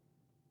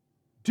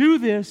 "Do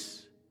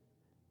this,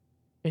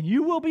 and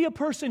you will be a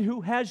person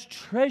who has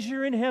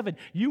treasure in heaven.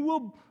 You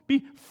will be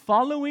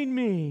following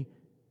me.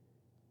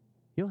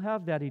 You'll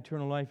have that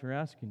eternal life you're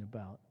asking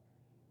about."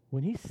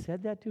 When he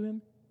said that to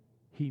him,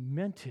 he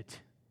meant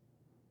it.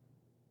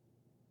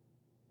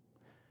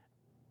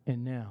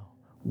 And now,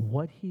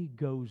 what he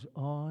goes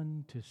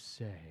on to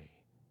say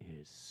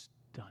is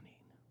stunning.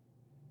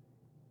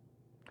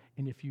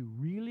 And if you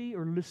really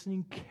are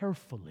listening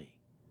carefully,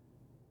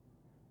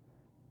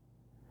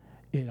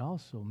 it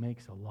also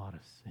makes a lot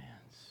of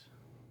sense.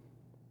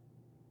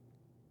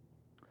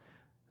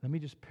 Let me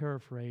just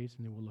paraphrase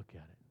and then we'll look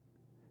at it.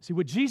 See,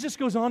 what Jesus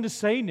goes on to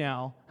say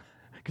now,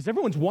 because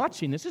everyone's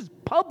watching, this is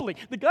public.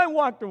 The guy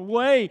walked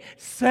away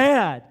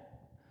sad.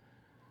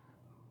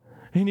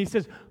 And he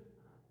says,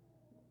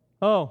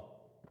 "Oh,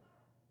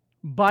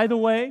 by the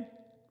way,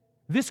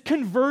 this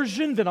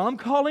conversion that I'm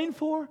calling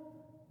for,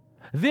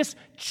 this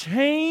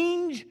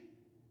change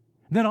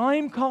that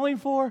I'm calling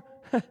for,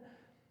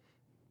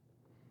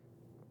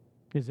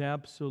 is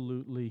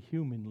absolutely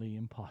humanly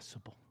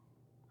impossible.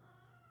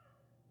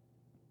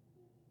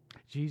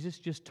 Jesus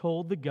just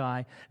told the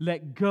guy,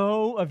 let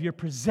go of your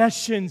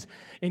possessions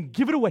and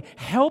give it away.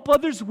 Help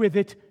others with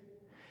it.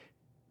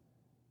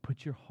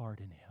 Put your heart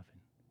in heaven.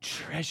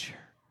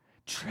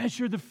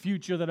 Treasure the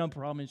future that I'm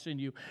promising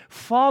you.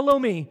 Follow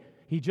me.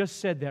 He just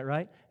said that,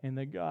 right? And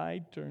the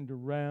guy turned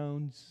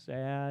around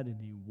sad and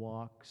he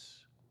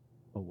walks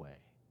away.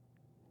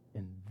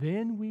 And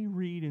then we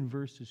read in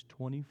verses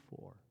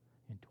 24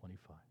 and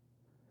 25.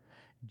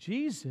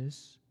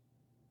 Jesus,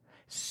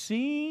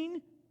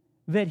 seeing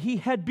that he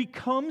had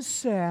become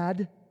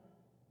sad,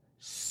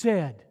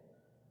 said,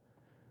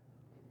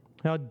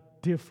 how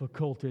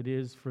difficult it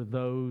is for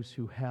those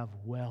who have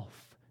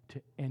wealth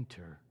to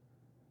enter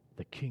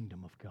the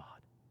kingdom of God.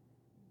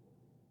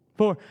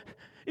 For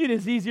it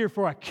is easier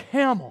for a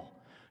camel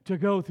to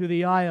go through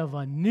the eye of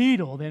a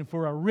needle than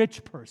for a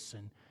rich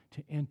person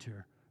to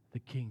enter the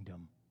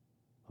kingdom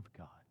of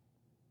God.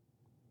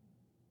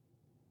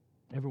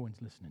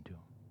 Everyone's listening to him.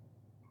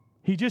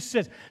 He just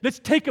says, let's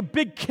take a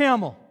big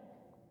camel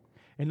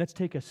and let's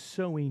take a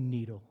sewing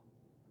needle,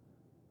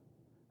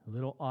 a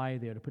little eye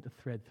there to put the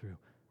thread through.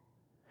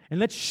 And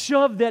let's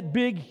shove that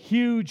big,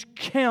 huge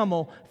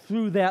camel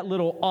through that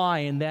little eye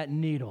and that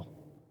needle.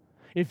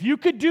 If you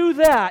could do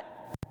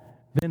that,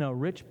 then a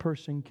rich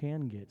person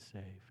can get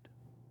saved.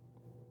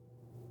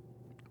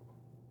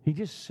 He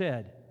just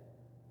said,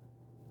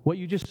 what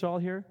you just saw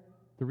here,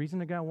 the reason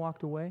the guy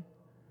walked away,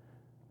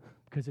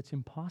 because it's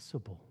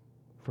impossible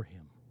for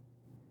him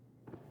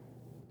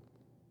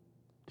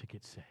to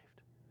get saved.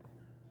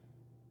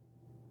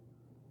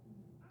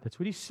 That's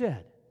what he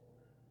said.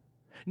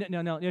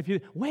 Now, if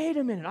you wait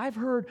a minute, I've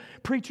heard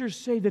preachers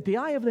say that the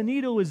eye of the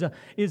needle is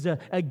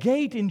a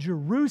gate in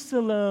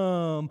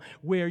Jerusalem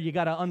where you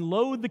got to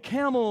unload the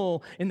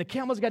camel, and the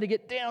camel's got to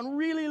get down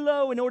really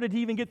low in order to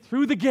even get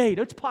through the gate.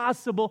 It's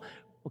possible.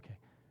 Okay.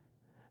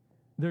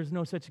 There's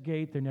no such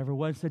gate. There never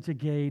was such a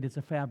gate. It's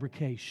a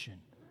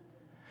fabrication.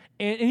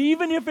 And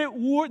even if it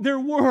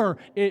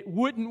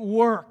wouldn't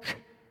work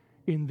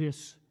in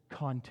this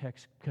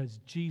context, because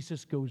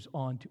Jesus goes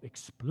on to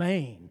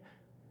explain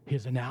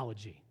his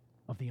analogy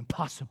of the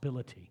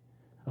impossibility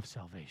of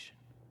salvation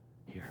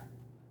here.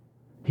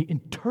 He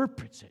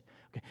interprets it.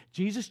 Okay.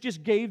 Jesus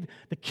just gave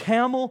the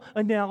camel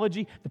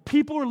analogy. The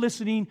people are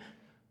listening,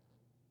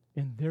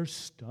 and they're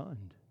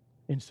stunned.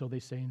 And so they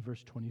say in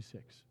verse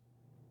 26,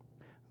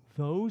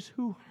 those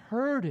who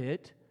heard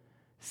it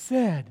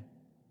said,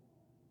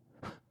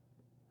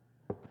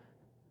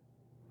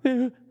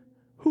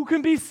 who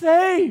can be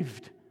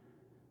saved?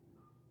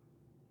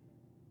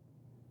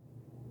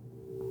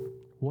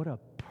 What a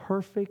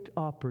perfect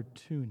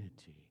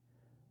opportunity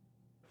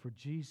for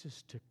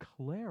Jesus to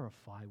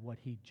clarify what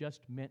he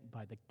just meant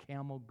by the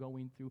camel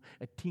going through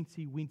a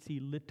teensy-weensy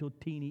little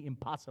teeny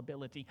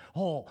impossibility.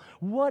 Oh,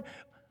 what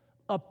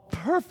a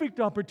perfect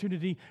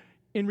opportunity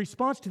in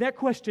response to that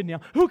question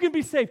now. Who can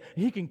be saved?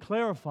 He can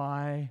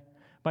clarify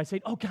by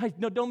saying, oh, guys,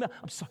 no, don't,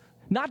 I'm sorry.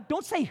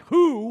 Don't say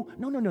who.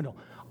 No.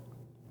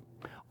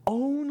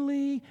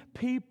 Only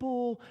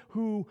people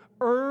who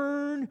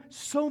earn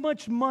so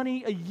much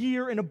money a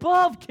year and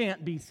above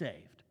can't be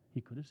saved.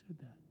 He could have said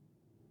that.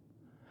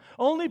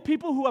 Only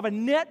people who have a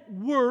net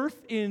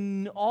worth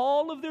in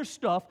all of their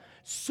stuff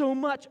so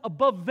much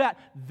above that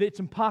it's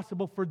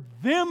impossible for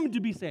them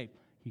to be saved.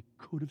 He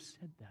could have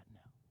said that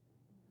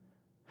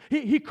now.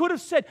 He could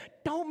have said,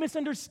 don't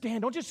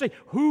misunderstand. Don't just say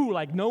who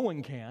like no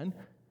one can.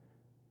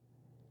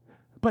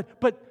 But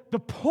the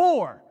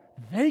poor,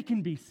 they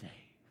can be saved.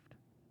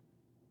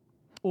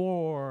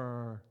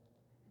 Or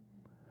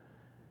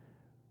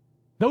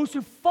those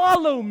who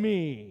follow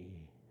me,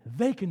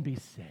 they can be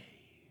saved.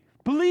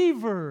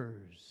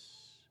 Believers,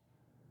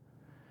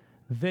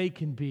 they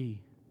can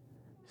be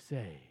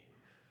saved.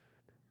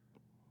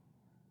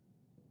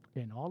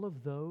 And all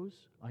of those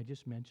I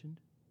just mentioned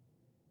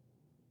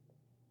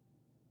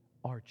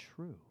are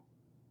true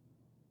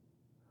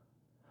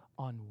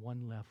on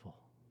one level.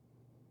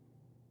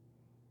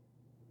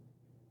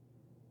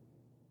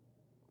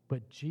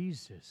 But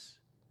Jesus,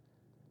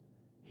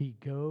 he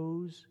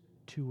goes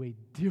to a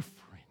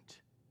different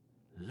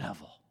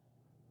level,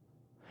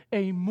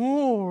 a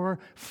more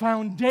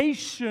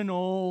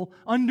foundational,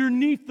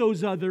 underneath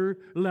those other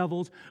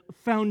levels,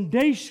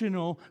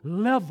 foundational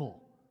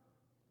level.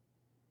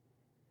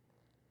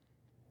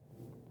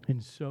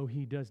 And so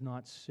he does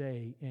not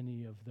say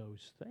any of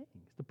those things.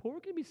 The poor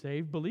can be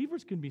saved,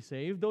 believers can be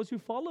saved, those who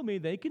follow me,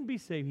 they can be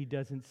saved. He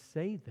doesn't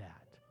say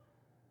that.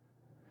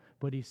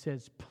 But he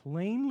says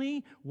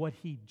plainly what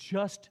he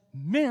just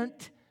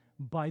meant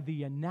by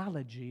the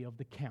analogy of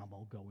the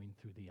camel going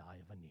through the eye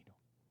of a needle.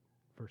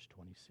 Verse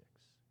 26.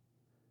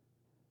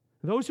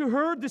 Those who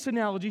heard this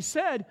analogy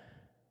said,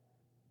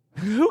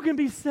 who can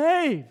be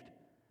saved?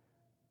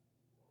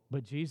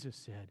 But Jesus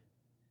said,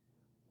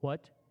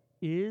 what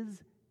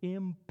is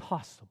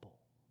impossible?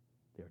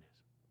 There it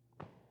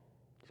is.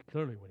 It's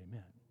clearly what he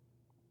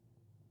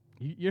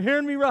meant. You're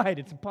hearing me right.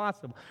 It's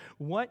impossible.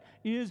 What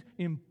is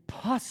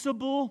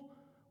impossible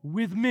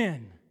with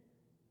men,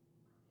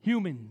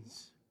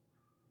 humans,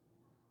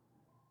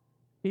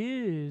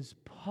 is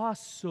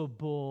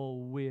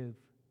possible with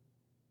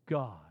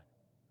God?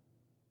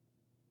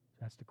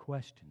 That's the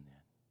question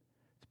then.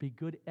 Let's be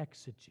good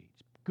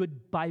exegetes,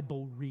 good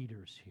Bible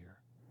readers here.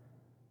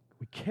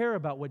 We care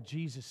about what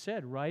Jesus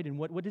said, right? And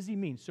what does he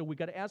mean? So we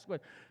got to ask,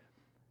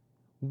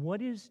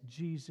 what is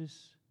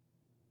Jesus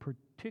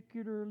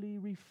particularly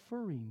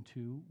referring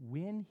to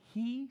when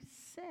he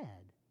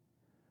said,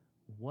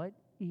 what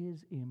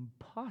is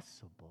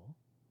impossible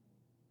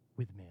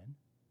with men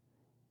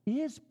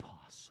is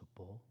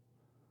possible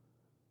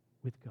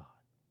with God?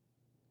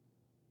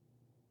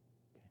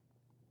 Okay.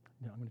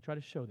 Now I'm going to try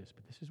to show this,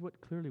 but this is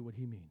clearly what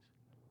he means.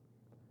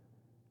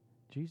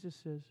 Jesus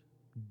says,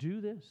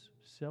 do this,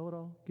 sell it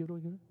all, give it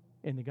away,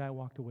 and the guy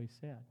walked away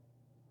sad.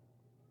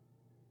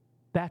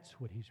 That's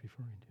what he's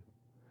referring to.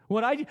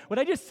 What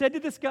I just said to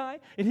this guy,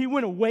 and he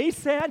went away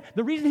sad,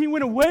 the reason he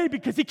went away,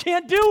 because he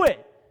can't do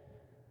it.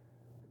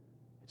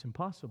 It's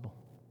impossible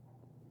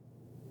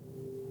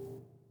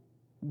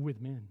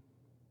with men.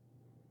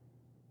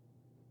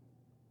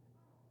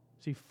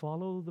 See,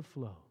 follow the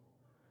flow.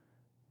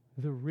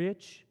 The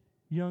rich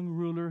young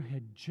ruler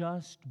had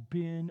just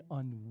been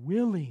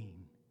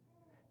unwilling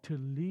to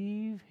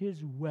leave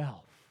his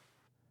wealth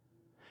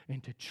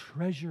and to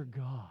treasure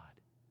God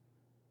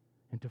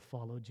and to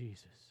follow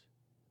Jesus.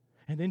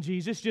 And then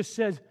Jesus just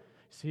says,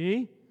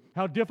 see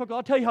how difficult?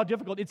 I'll tell you how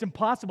difficult. It's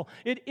impossible.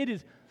 It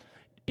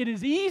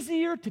is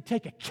easier to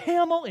take a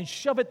camel and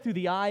shove it through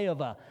the eye of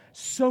a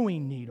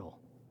sewing needle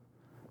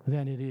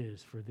than it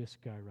is for this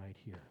guy right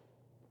here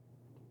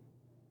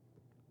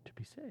to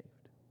be saved.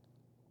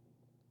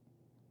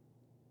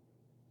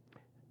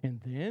 And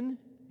then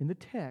in the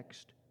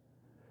text,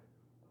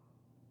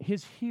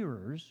 his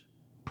hearers,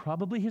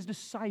 probably his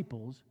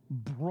disciples,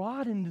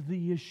 broadened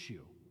the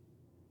issue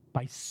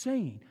by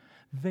saying,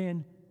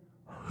 then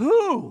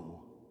who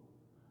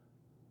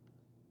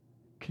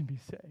can be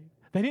saved?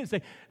 They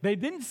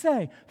didn't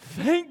say,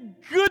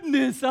 thank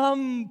goodness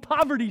I'm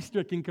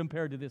poverty-stricken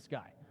compared to this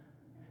guy.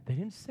 They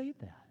didn't say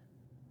that.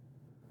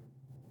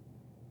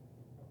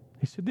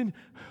 They said, then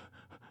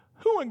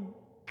who on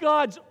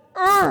God's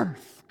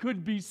earth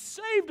could be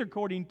saved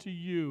according to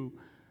you,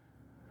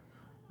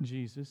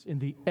 Jesus? And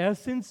the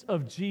essence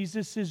of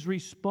Jesus'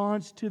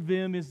 response to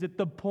them is that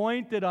the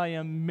point that I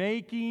am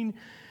making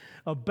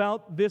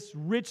about this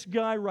rich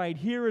guy right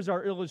here is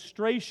our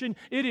illustration.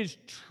 It is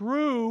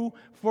true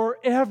for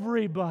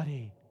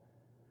everybody.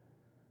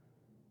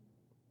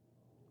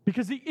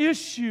 Because the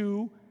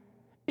issue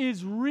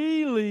is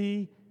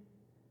really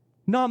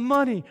not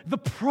money. The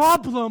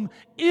problem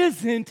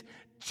isn't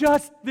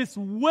just this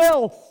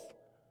wealth.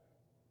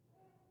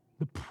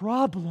 The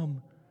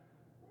problem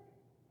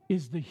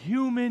is the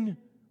human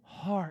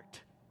heart.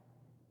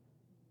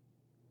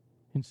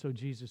 And so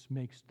Jesus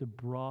makes the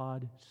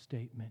broad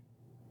statement.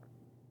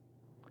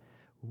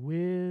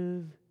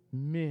 With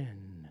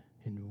men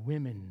and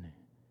women,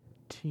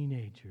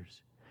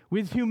 teenagers,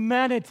 with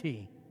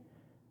humanity,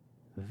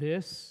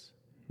 this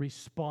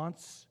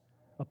response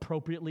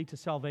appropriately to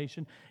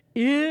salvation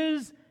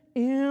is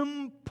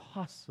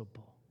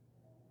impossible.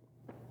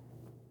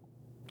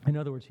 In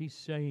other words, he's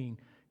saying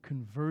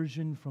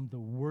conversion from the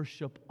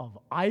worship of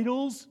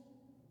idols.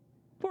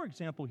 For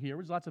example, here,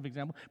 there's lots of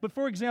examples, but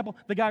for example,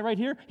 the guy right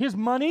here, his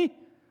money,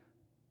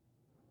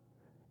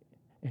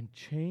 and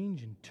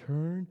change and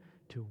turn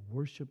to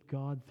worship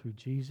God through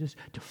Jesus,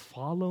 to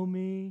follow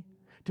me,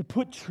 to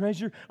put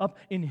treasure up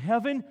in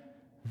heaven,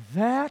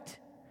 that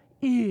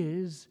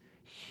is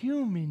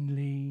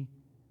humanly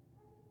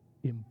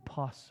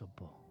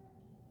impossible.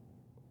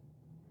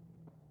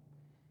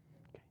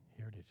 Okay,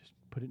 here it is. Just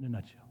put it in a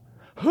nutshell.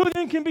 Who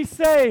then can be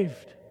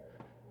saved?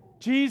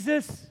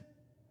 Jesus?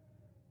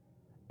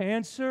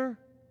 Answer,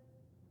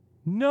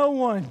 no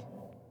one.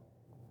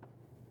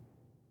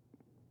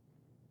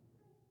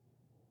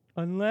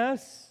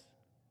 Unless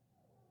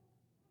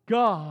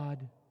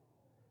God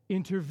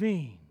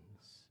intervenes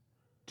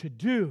to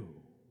do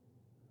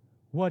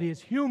what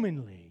is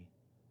humanly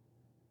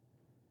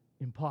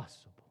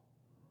impossible.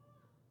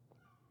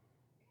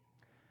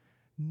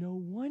 No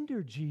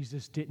wonder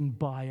Jesus didn't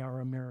buy our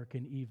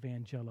American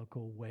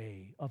evangelical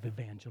way of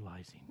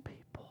evangelizing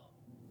people.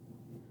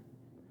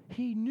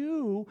 He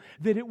knew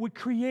that it would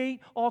create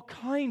all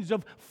kinds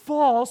of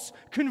false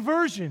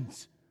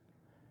conversions.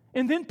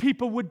 And then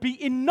people would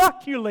be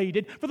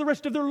inoculated for the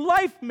rest of their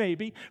life,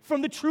 maybe,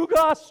 from the true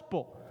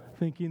gospel,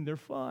 thinking they're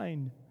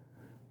fine.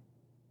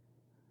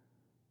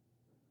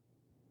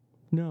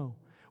 No.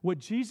 What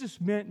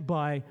Jesus meant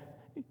by,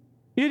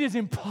 it is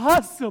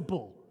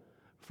impossible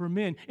for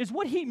men, is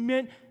what he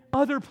meant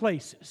other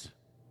places.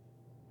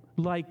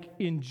 Like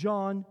in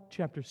John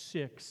chapter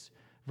 6,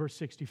 verse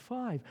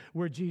 65,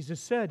 where Jesus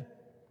said,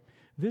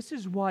 this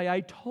is why I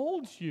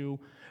told you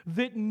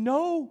that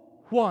no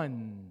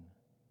one.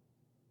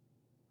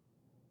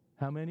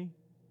 How many?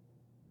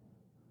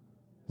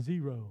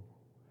 0.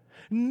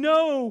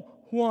 No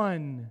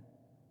one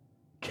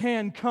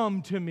can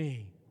come to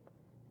me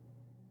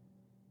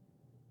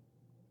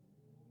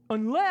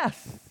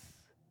unless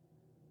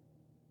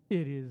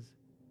it is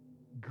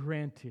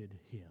granted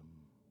him.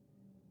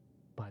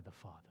 by the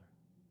Father.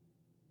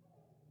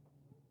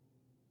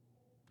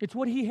 It's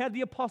what he had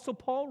the Apostle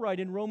Paul write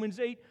in Romans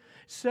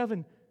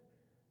 8:7.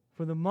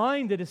 For the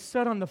mind that is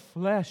set on the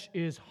flesh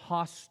is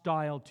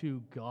hostile to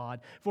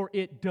God, for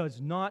it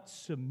does not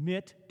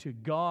submit to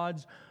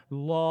God's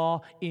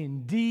law.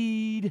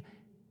 Indeed,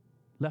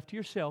 left to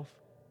yourself,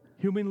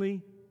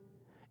 humanly,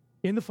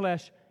 in the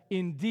flesh,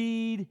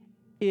 indeed,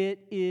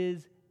 it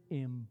is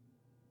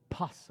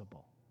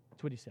impossible.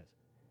 That's what he says.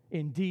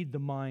 Indeed, the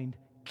mind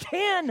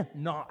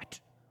cannot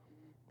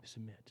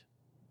submit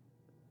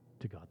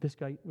to God. This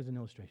guy was an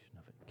illustration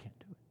of it. Can't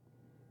do it.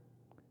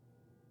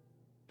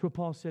 That's what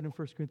Paul said in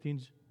 1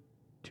 Corinthians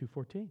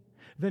 2:14.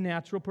 The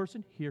natural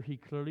person, here he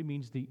clearly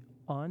means the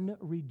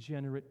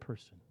unregenerate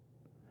person.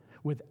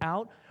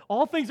 Without,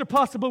 all things are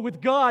possible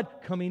with God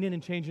coming in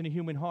and changing a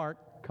human heart,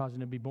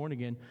 causing him to be born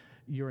again.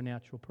 You're a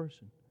natural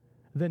person.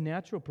 The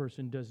natural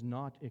person does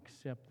not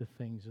accept the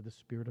things of the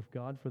Spirit of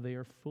God, for they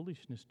are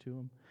foolishness to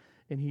him.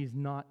 And he's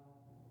not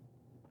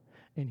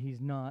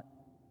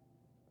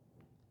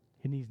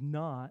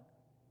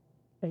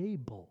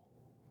able.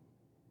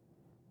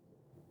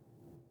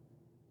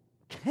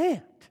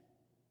 Can't.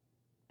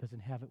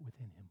 Doesn't have it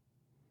within him.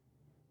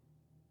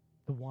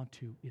 The want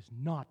to is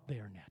not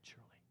there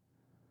naturally.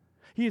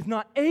 He is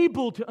not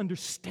able to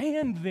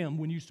understand them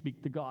when you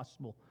speak the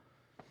gospel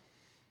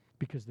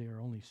because they are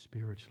only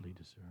spiritually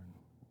discerned.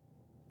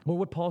 Or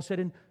what Paul said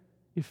in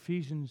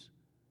Ephesians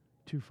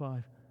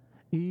 2:5,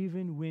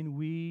 even when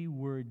we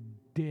were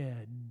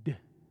dead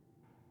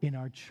in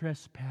our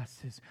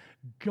trespasses,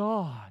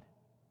 God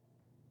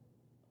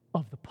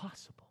of the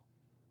possible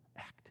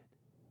acted.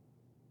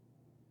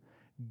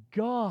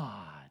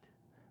 God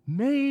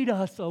made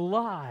us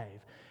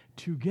alive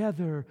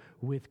together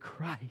with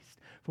Christ.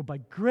 For by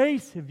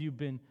grace have you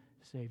been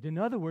saved. In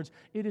other words,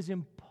 it is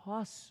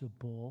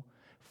impossible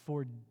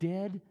for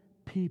dead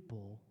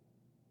people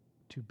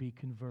to be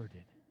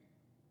converted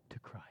to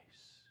Christ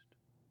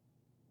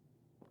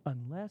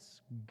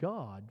unless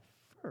God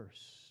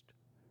first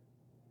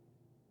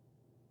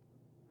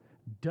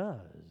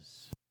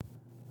does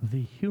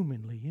the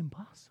humanly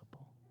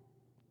impossible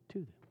to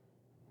them.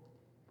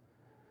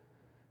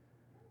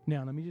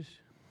 Now, let me just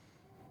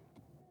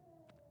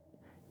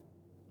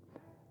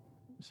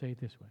say it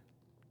this way.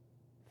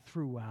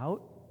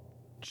 Throughout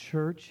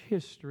church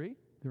history,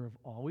 there have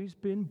always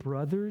been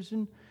brothers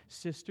and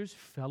sisters,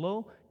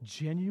 fellow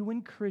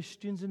genuine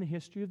Christians in the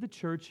history of the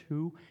church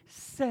who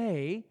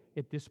say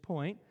at this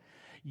point,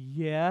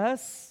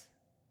 yes,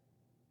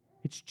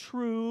 it's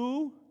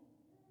true,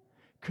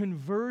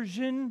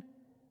 conversion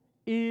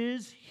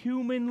is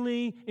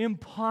humanly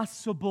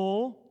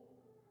impossible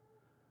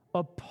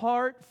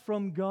apart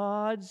from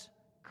God's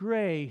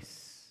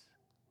grace.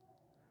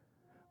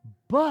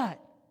 But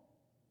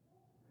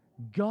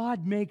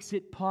God makes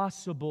it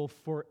possible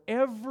for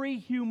every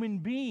human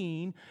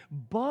being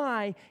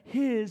by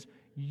His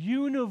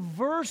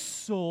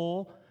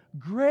universal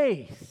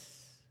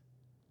grace.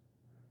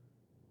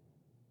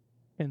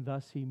 And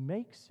thus He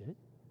makes it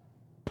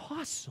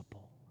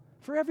possible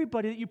for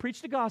everybody that you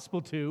preach the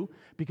gospel to,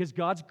 because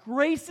God's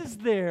grace is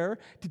there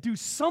to do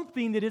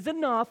something that is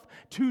enough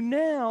to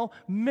now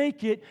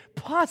make it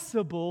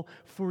possible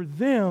for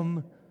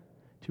them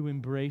to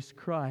embrace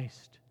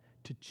Christ,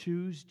 to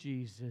choose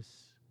Jesus,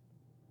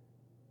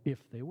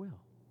 if they will.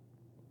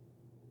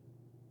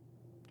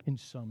 And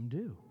some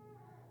do.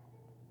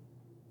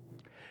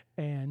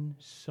 And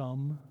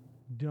some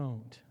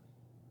don't.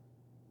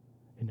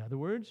 In other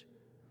words,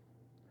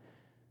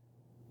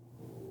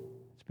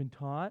 it's been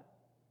taught,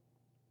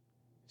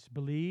 it's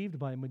believed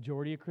by a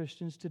majority of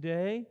Christians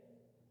today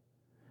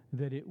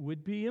that it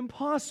would be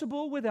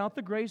impossible without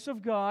the grace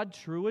of God.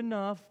 True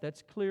enough,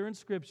 that's clear in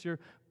Scripture.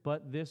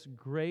 But this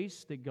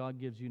grace that God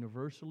gives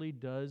universally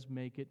does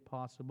make it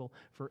possible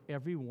for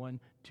everyone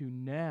to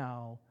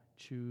now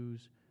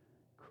choose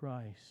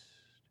Christ.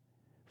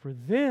 For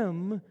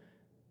them,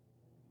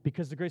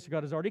 because the grace of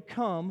God has already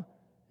come,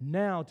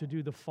 now to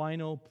do the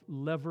final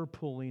lever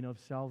pulling of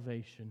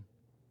salvation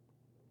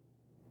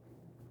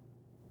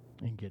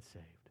and get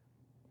saved.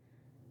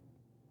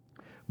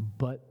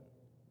 But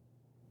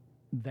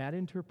that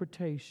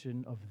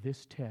interpretation of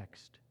this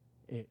text,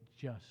 it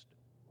just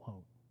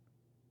won't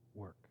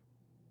work.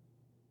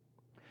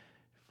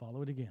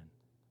 Follow it again.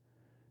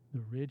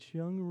 The rich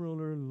young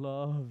ruler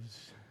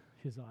loves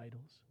his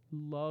idols,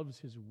 loves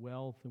his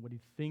wealth and what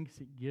he thinks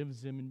it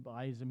gives him and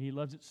buys him. He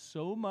loves it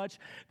so much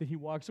that he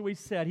walks away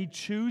sad. He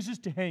chooses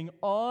to hang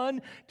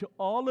on to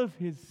all of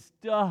his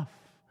stuff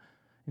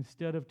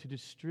instead of to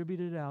distribute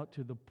it out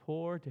to the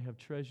poor, to have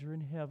treasure in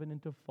heaven,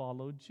 and to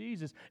follow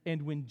Jesus.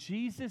 And when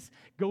Jesus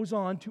goes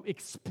on to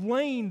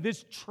explain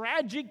this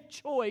tragic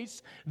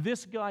choice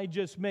this guy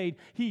just made,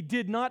 he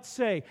did not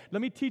say,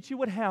 let me teach you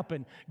what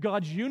happened.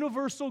 God's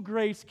universal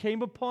grace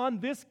came upon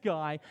this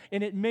guy,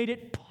 and it made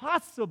it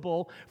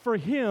possible for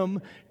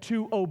him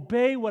to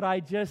obey what I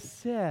just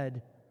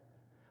said.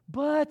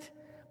 But,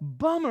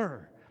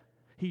 bummer,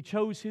 he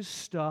chose his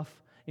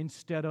stuff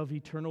instead of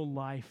eternal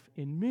life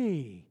in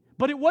me.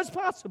 But it was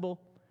possible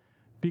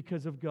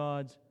because of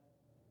God's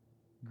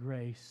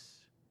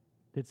grace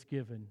that's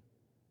given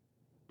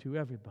to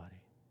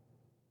everybody.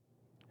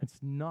 It's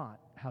not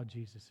how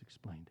Jesus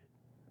explained it.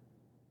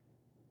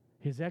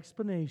 His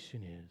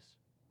explanation is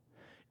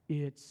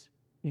it's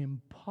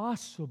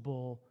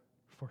impossible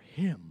for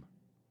him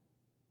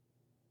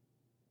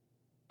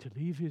to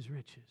leave his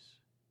riches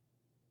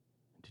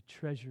and to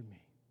treasure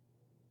me.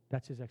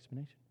 That's his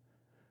explanation.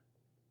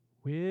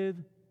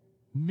 With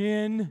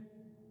men,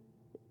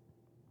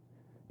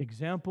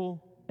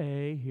 example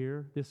A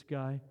here, this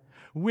guy,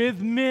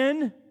 with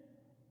men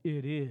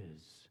it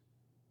is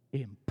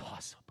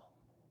impossible.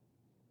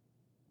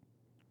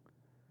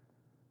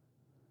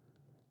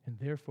 And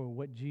therefore,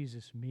 what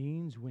Jesus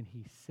means when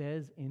he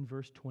says in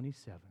verse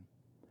 27,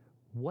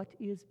 what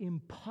is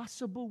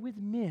impossible with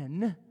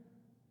men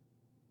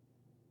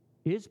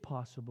is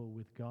possible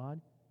with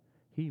God,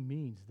 he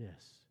means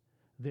this,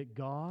 that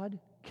God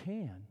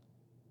can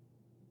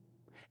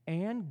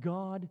and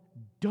God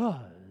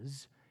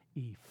does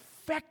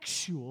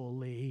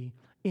effectually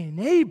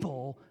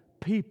enable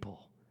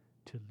people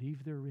to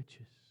leave their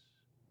riches,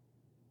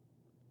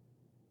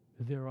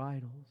 their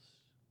idols,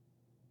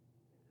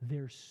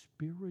 their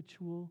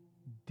spiritual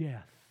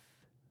death,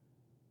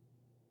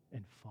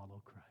 and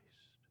follow Christ.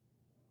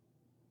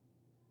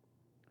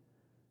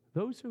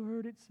 Those who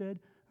heard it said,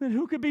 then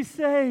who could be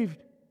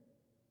saved?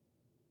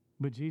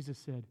 But Jesus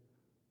said,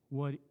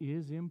 what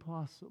is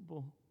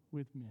impossible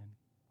with men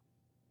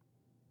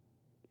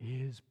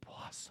is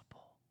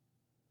possible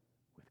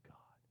with God.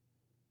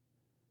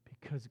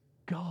 Because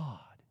God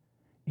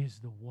is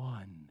the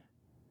one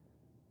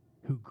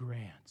who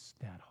grants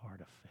that heart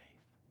of faith.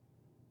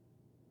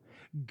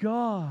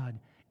 God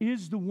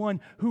is the one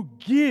who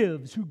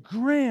gives, who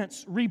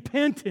grants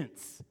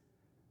repentance.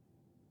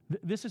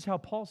 This is how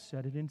Paul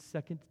said it in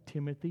 2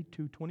 Timothy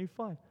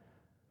 2:25.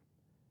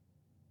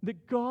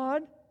 That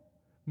God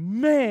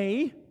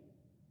may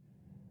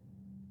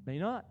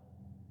not,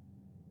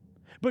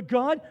 but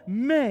God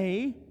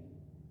may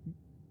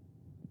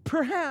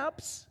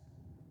perhaps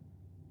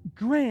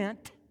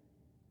grant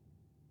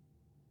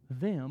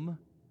them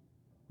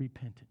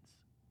repentance,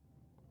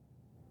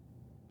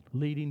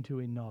 leading to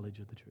a knowledge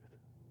of the truth.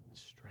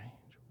 Strange.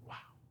 Wow.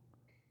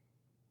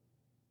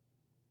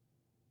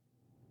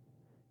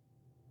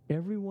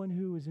 Everyone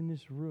who is in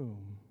this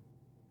room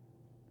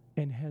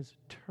and has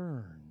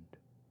turned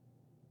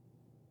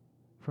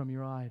from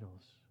your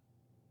idols,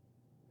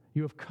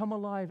 you have come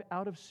alive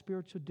out of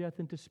spiritual death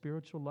into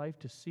spiritual life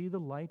to see the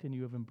light, and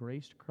you have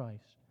embraced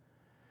Christ.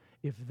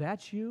 If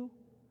that's you,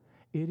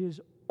 it is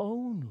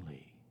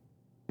only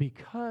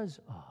because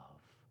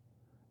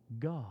of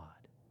God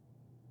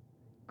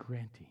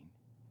granting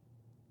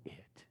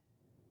it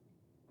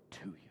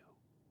to you.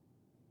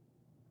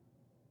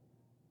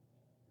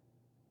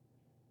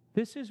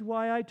 This is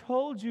why I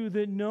told you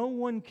that no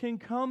one can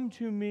come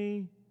to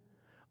me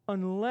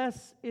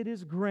unless it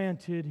is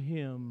granted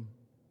him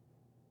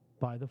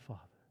by the Father.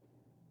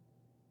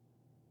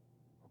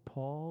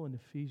 Paul in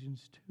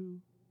Ephesians 2.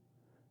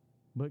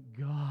 But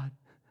God,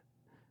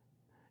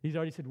 he's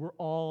already said we're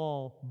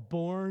all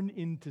born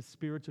into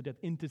spiritual death,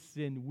 into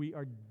sin. We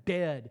are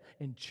dead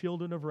and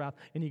children of wrath.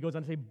 And he goes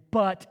on to say,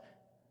 but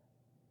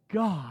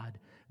God,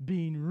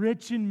 being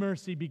rich in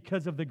mercy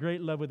because of the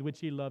great love with which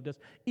he loved us,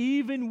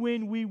 even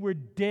when we were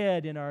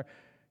dead in our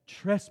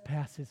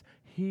trespasses,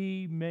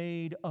 he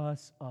made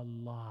us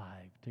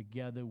alive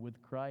together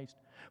with Christ.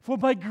 For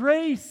by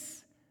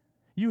grace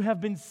you have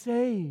been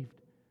saved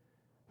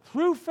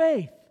through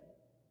faith.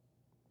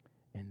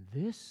 And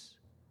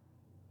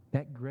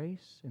that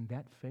grace and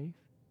that faith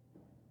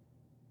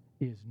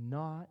is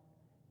not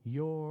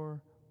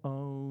your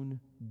own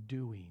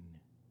doing.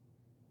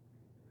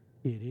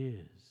 It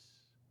is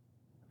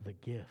the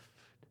gift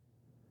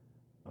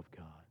of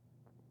God.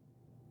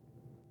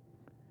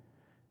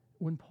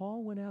 When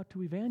Paul went out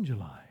to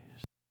evangelize,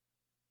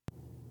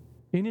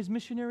 in his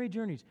missionary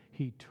journeys,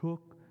 he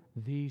took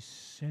these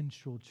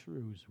central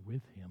truths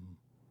with him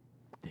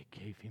that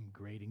gave him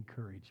great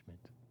encouragement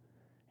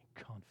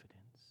and confidence.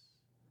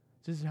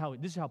 This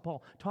is how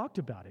Paul talked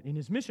about it in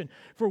his mission.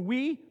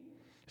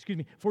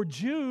 For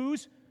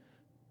Jews,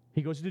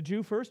 he goes to the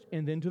Jew first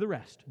and then to the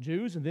rest.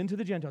 Jews and then to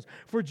the Gentiles.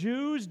 For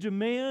Jews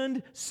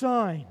demand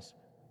signs,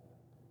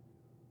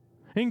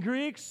 and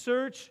Greeks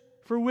search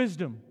for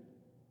wisdom.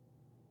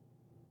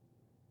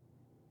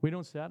 We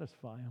don't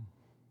satisfy them.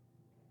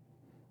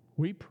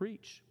 We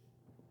preach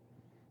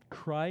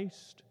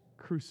Christ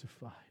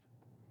crucified.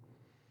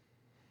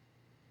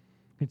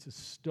 It's a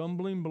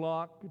stumbling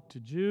block to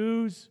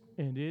Jews,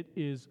 and it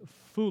is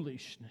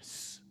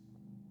foolishness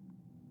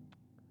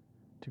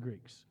to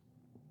Greeks,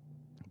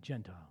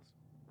 Gentiles.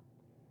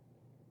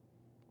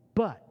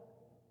 But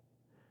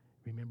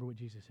remember what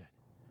Jesus said.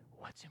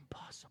 What's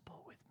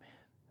impossible with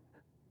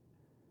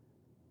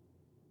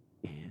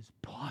men is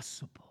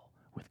possible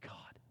with God.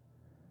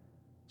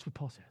 That's what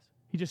Paul says.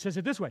 He just says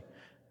it this way.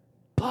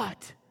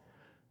 But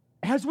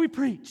as we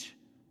preach,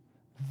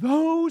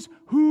 those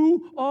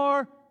who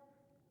are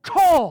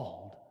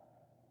called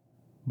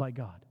by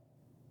God.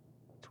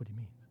 That's what he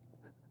means.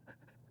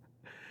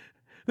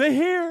 They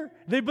hear,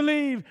 they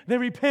believe, they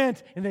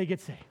repent, and they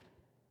get saved.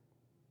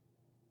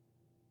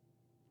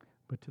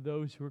 But to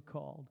those who are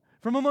called,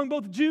 from among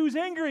both Jews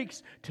and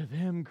Greeks, to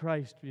them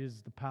Christ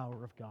is the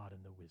power of God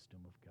and the wisdom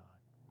of God.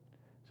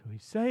 So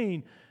he's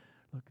saying,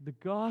 look, the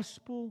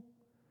gospel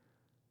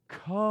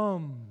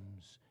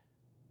comes.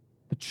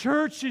 The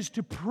church is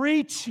to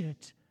preach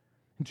it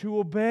and to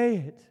obey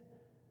it.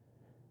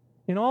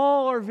 In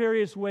all our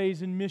various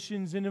ways, in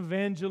missions and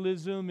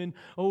evangelism and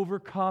over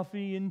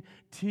coffee and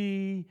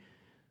tea,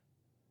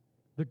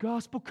 the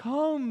gospel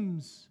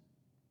comes.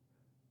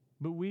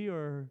 But we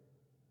are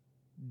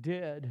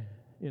dead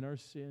in our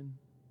sin.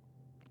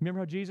 Remember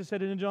how Jesus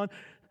said it in John?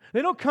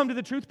 They don't come to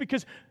the truth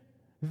because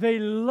they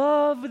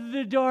love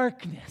the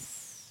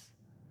darkness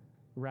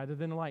rather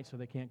than the light, so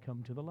they can't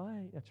come to the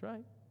light. That's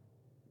right.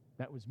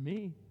 That was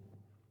me.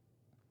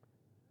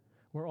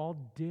 We're all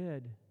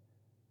dead,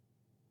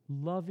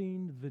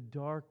 loving the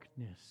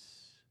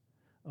darkness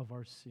of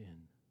our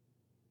sin,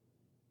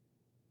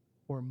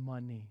 or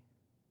money,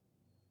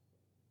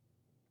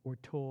 or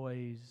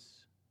toys,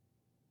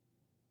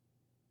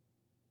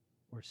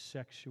 or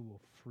sexual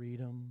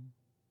freedom.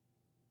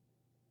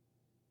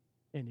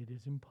 And it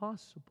is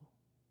impossible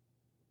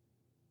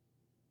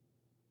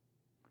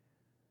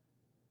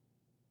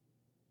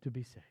to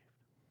be saved,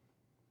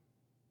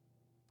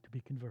 to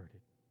be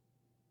converted,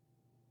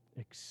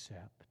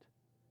 except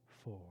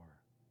for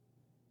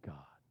God.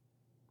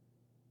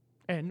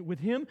 And with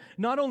Him,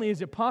 not only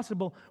is it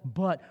possible,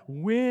 but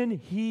when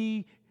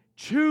He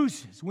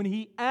chooses, when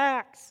He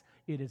acts,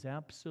 it is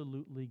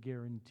absolutely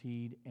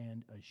guaranteed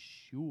and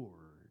assured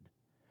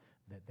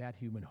that that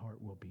human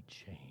heart will be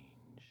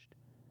changed,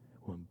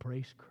 will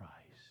embrace Christ,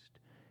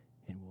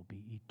 and will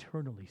be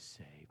eternally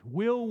saved,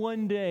 will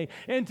one day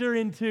enter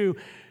into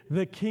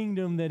the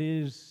kingdom that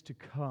is to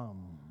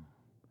come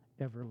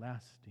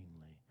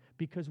everlastingly.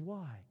 Because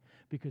why?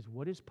 Because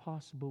what is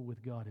possible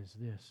with God is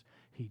this: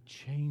 He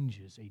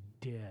changes a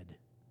dead,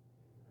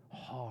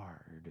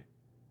 hard,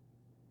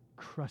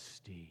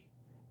 crusty,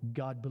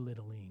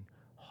 God-belittling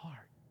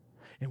heart.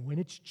 And when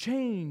it's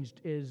changed,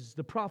 as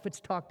the prophets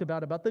talked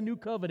about the new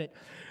covenant,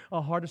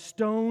 a heart of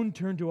stone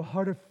turned to a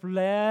heart of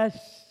flesh,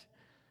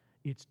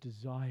 its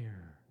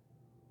desire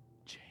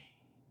changed.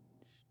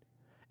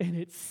 And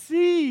it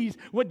sees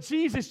what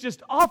Jesus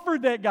just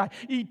offered that guy.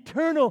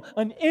 Eternal,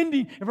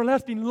 unending,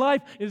 everlasting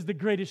life is the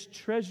greatest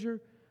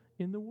treasure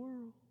in the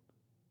world.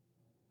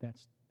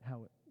 That's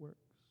how it works.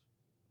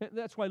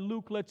 That's why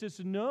Luke lets us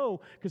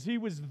know, because he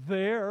was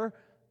there.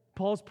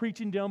 Paul's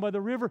preaching down by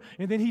the river,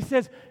 and then he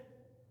says,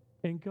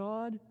 and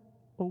God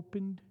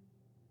opened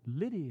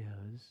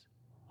Lydia's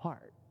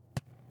heart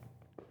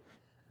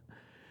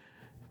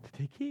to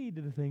take heed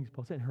to the things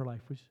Paul said, and her life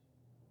was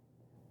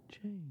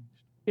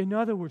changed. In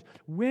other words,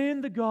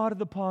 when the God of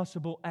the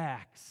possible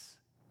acts,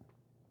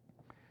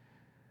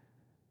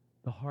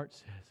 the heart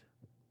says,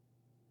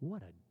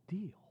 what a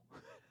deal.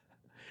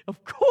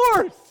 Of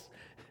course,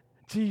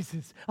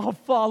 Jesus, I'll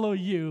follow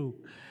you.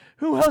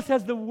 Who else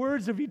has the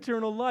words of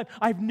eternal life?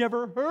 I've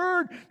never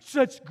heard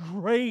such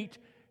great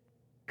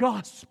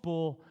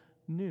gospel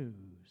news.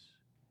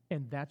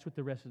 And that's what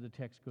the rest of the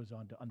text goes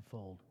on to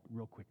unfold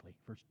real quickly.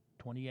 Verse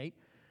 28.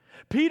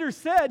 Peter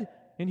said,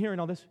 in hearing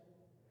all this,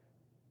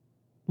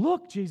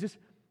 look, Jesus,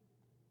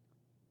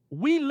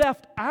 we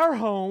left our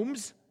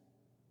homes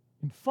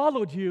and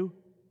followed you.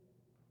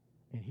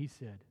 And he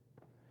said,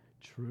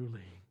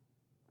 truly,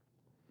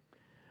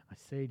 I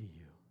say to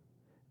you,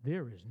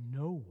 there is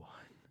no one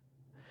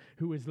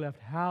who has left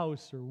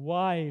house or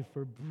wife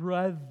or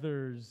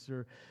brothers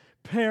or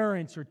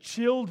parents or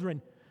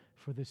children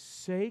for the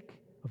sake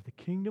of the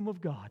kingdom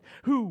of God,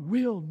 who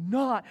will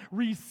not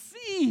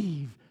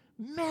receive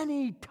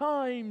many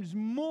times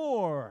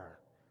more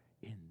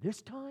in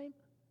this time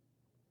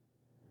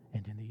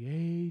and in the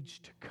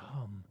age to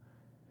come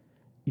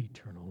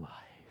eternal life.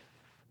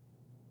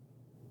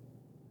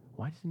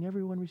 Why doesn't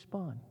everyone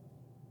respond?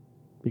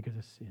 Because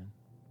of sin.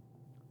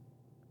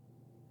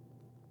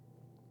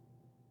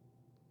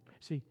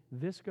 See,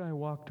 this guy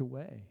walked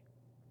away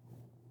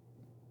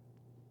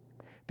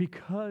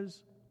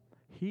because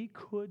he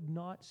could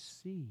not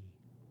see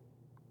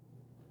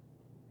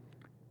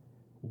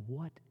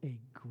what a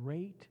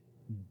great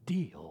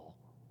deal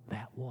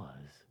that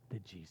was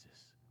that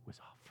Jesus was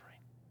offering.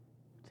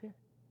 That's it.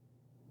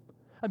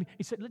 I mean,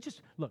 he said, let's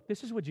just, look,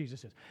 this is what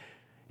Jesus says.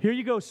 Here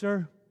you go,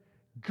 sir.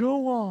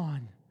 Go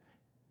on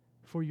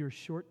for your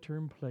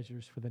short-term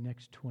pleasures for the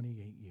next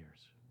 28 years.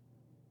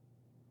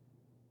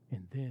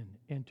 And then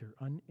enter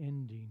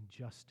unending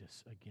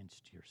justice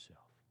against yourself.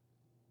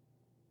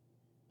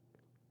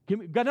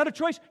 Got another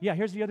choice? Yeah,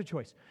 here's the other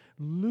choice.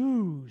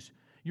 Lose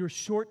your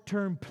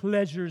short-term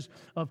pleasures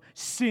of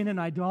sin and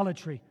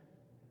idolatry.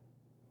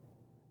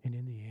 And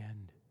in the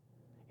end,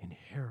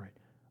 inherit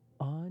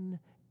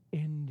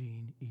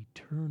unending,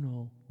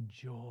 eternal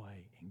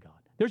joy in God.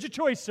 There's a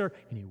choice, sir.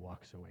 And he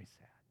walks away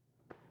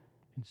sad.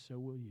 And so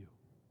will you.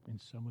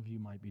 And some of you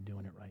might be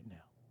doing it right now.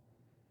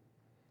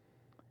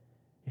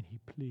 And he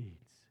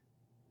pleads,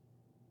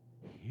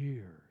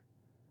 hear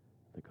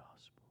the gospel.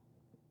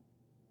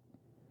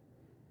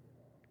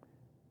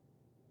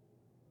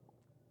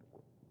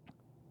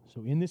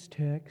 So in this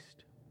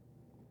text,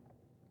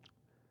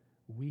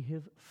 we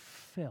have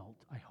felt,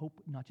 I hope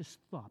not just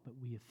thought, but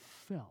we have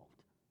felt,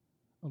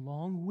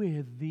 along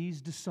with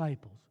these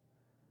disciples,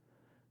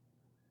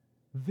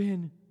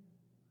 then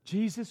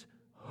Jesus,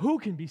 who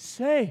can be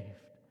saved?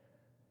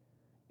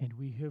 And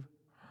we have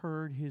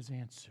heard his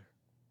answer.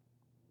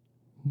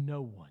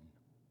 No one,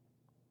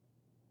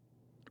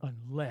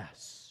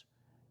 unless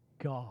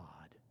God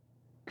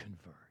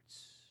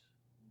converts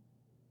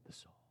the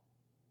soul.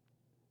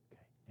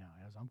 Okay, now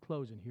as I'm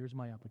closing, here's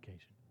my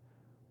application.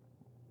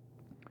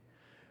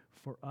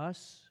 For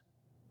us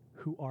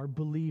who are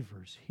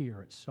believers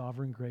here at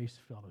Sovereign Grace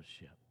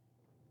Fellowship,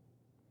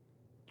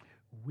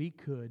 we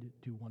could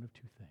do one of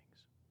two things.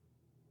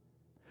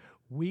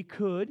 We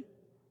could,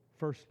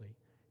 firstly,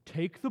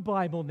 take the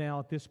Bible now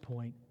at this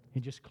point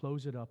and just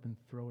close it up and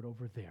throw it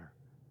over there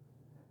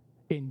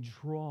and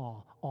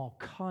draw all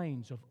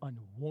kinds of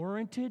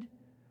unwarranted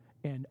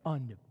and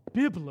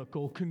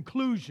unbiblical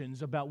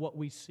conclusions about what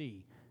we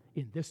see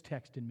in this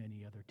text and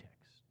many other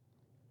texts.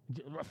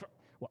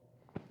 Well,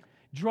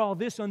 draw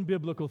this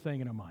unbiblical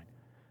thing in our mind.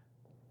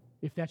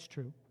 If that's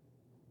true,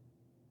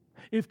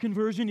 if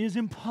conversion is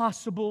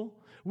impossible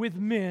with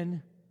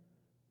men,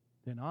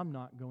 then I'm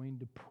not going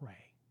to pray.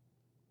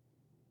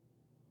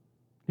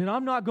 And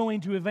I'm not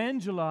going to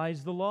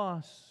evangelize the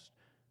lost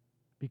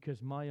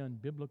because my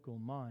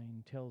unbiblical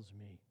mind tells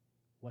me,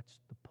 what's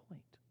the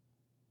point?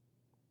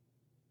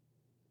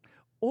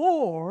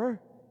 Or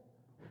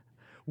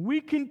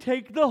we can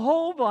take the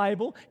whole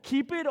Bible,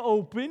 keep it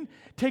open,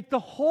 take the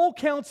whole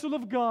counsel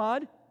of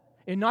God,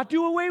 and not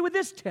do away with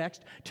this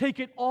text, take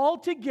it all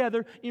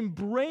together,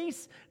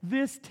 embrace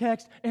this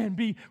text, and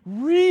be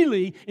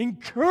really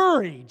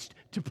encouraged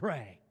to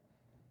pray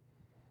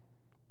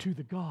to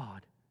the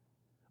God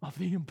of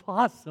the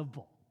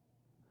impossible.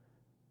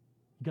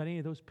 You got any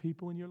of those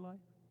people in your life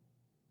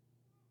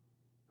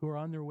who are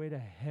on their way to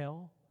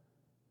hell?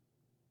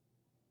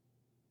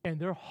 And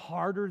they're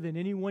harder than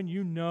anyone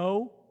you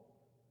know?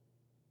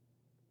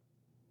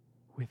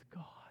 With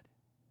God,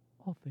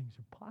 all things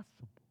are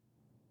possible.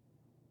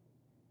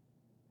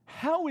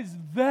 How is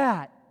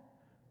that,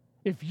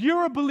 if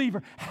you're a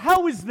believer,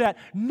 how is that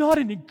not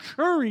an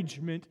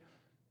encouragement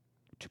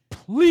to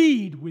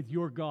plead with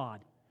your God?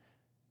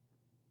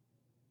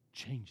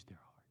 Change their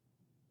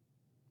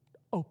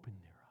heart. Open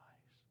their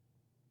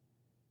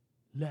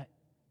eyes. Let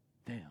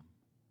them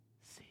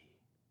see.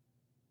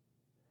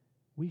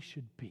 We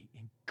should be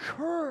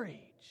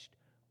encouraged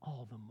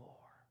all the more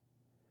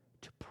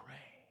to pray.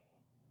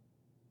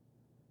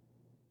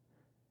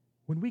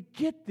 When we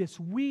get this,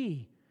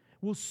 we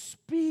will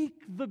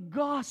speak the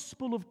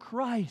gospel of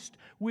Christ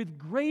with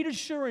great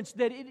assurance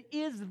that it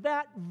is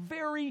that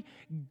very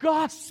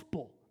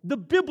gospel, the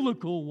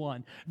biblical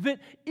one, that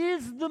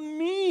is the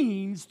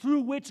means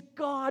through which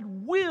God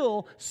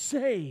will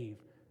save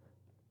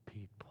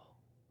people.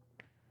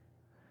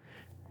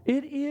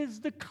 It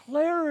is the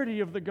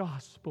clarity of the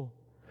gospel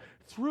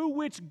through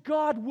which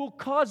God will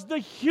cause the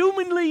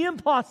humanly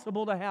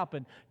impossible to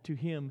happen to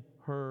him,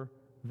 her,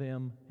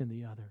 them, and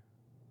the other.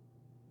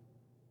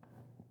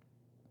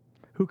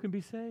 Who can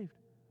be saved?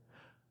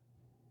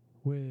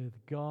 With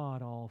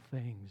God, all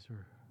things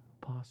are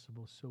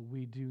possible. So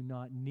we do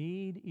not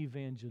need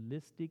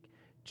evangelistic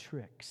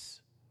tricks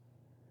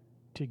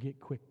to get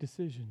quick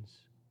decisions.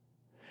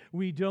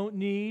 We don't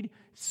need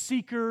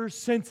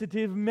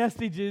seeker-sensitive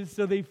messages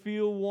so they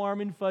feel warm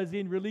and fuzzy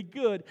and really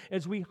good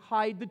as we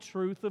hide the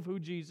truth of who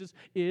Jesus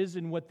is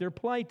and what their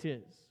plight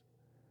is.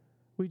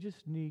 We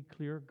just need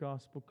clear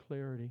gospel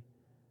clarity.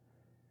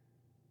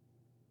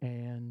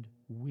 And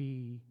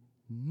we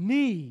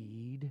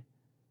need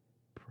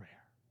prayer.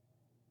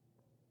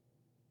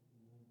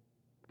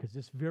 Because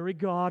this very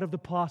God of the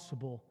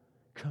possible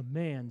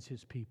commands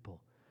his people.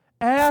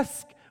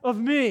 Ask of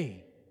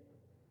me.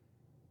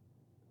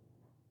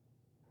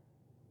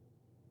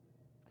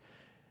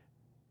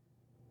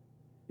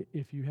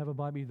 If you have a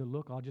Bible, either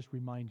look, I'll just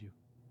remind you.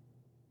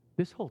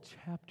 This whole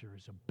chapter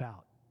is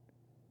about,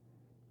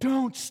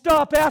 don't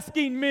stop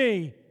asking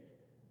me.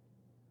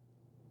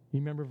 You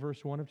remember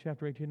verse 1 of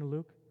chapter 18 of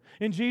Luke?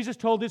 And Jesus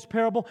told this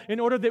parable in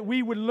order that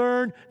we would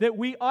learn that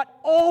we ought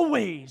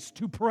always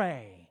to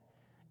pray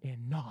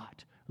and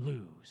not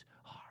lose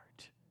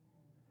heart.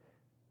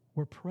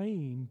 We're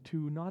praying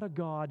to not a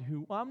God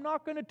who, I'm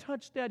not going to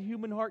touch that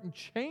human heart and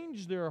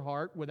change their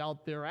heart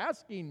without their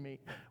asking me.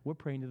 We're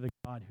praying to the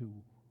God who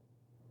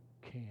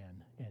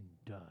can and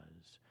does.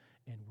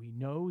 And we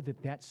know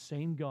that that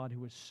same God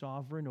who is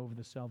sovereign over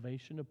the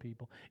salvation of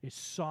people is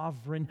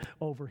sovereign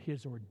over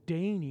his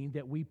ordaining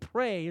that we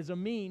pray as a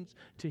means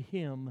to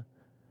him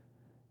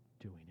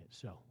doing it.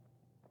 So,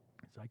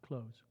 as I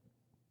close,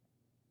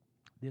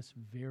 this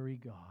very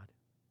God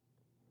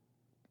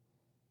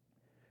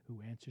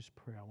who answers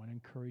prayer, I want to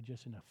encourage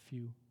us in a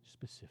few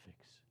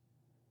specifics.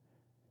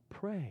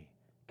 Pray.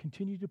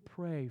 Continue to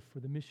pray for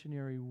the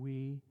missionary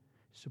we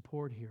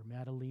support here,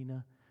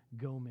 Madalena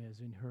Gomez,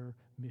 in her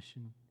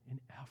mission in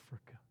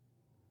Africa.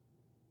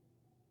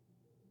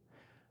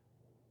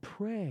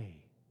 Pray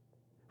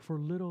for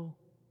little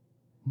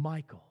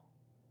Michael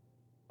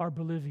our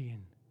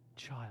Bolivian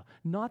child.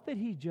 Not that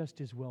he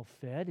just is well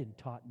fed and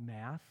taught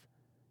math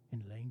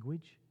and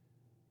language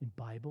and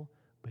Bible,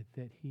 but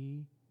that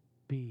he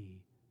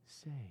be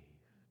saved.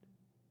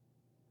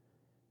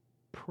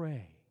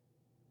 Pray.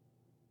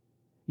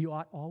 You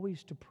ought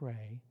always to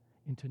pray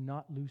and to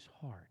not lose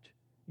heart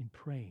in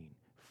praying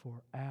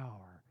for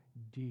our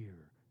dear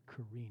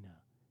Karina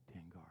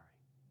Dangari.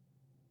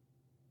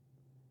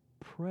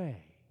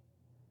 Pray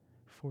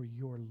for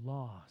your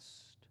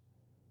lost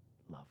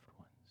loved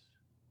ones,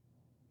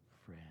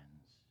 friends.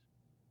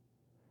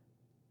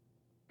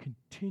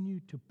 Continue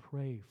to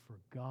pray for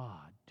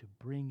God to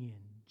bring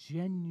in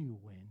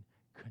genuine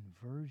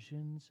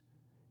conversions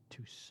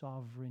to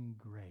Sovereign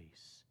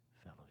Grace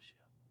Fellowship.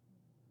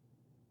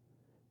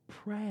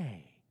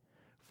 Pray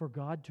for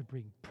God to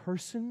bring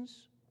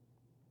persons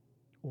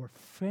or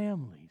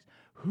families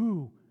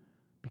who,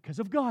 because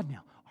of God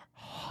now, are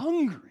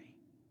hungry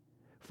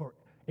for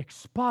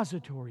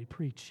expository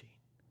preaching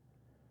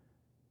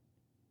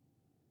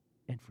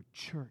and for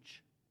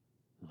church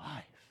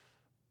life.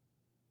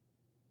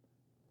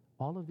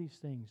 All of these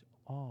things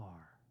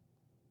are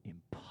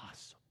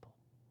impossible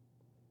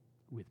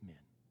with men,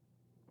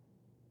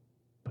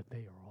 but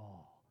they are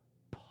all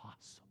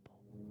possible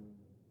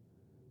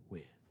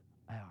with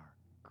our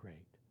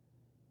great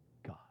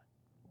God.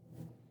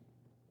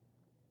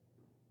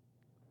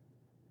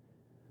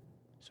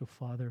 So,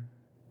 Father,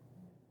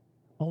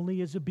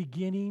 only as a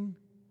beginning,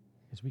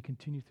 as we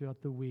continue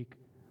throughout the week,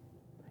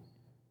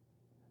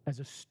 as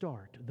a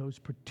start, those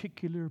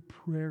particular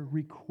prayer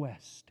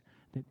requests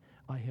that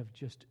I have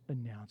just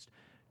announced,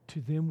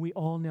 to them we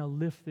all now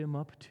lift them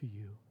up to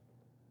you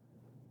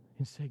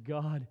and say,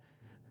 God,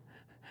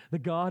 the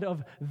God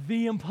of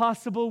the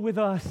impossible with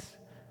us,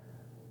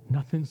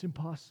 nothing's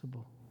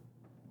impossible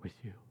with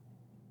you.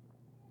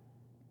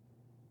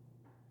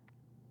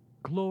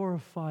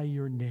 Glorify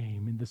your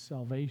name in the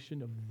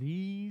salvation of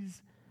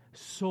these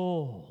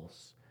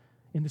souls,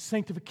 in the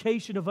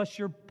sanctification of us,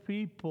 your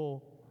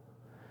people,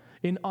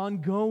 in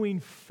ongoing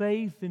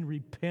faith and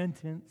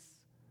repentance,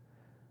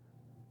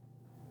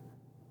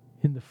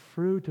 in the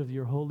fruit of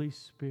your Holy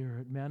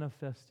Spirit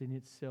manifesting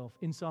itself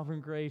in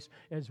sovereign grace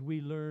as we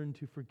learn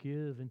to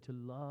forgive and to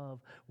love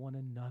one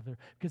another.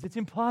 Because it's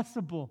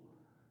impossible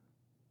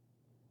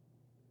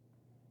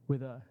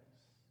with us,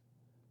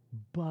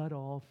 but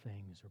all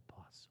things are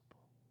possible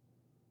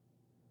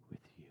with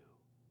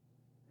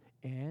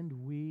you. And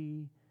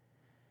we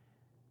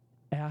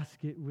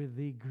ask it with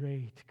the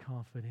great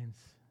confidence,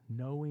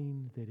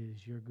 knowing that it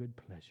is your good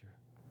pleasure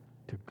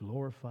to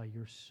glorify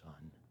your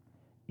Son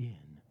in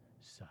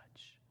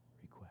such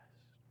request.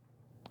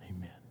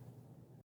 Amen.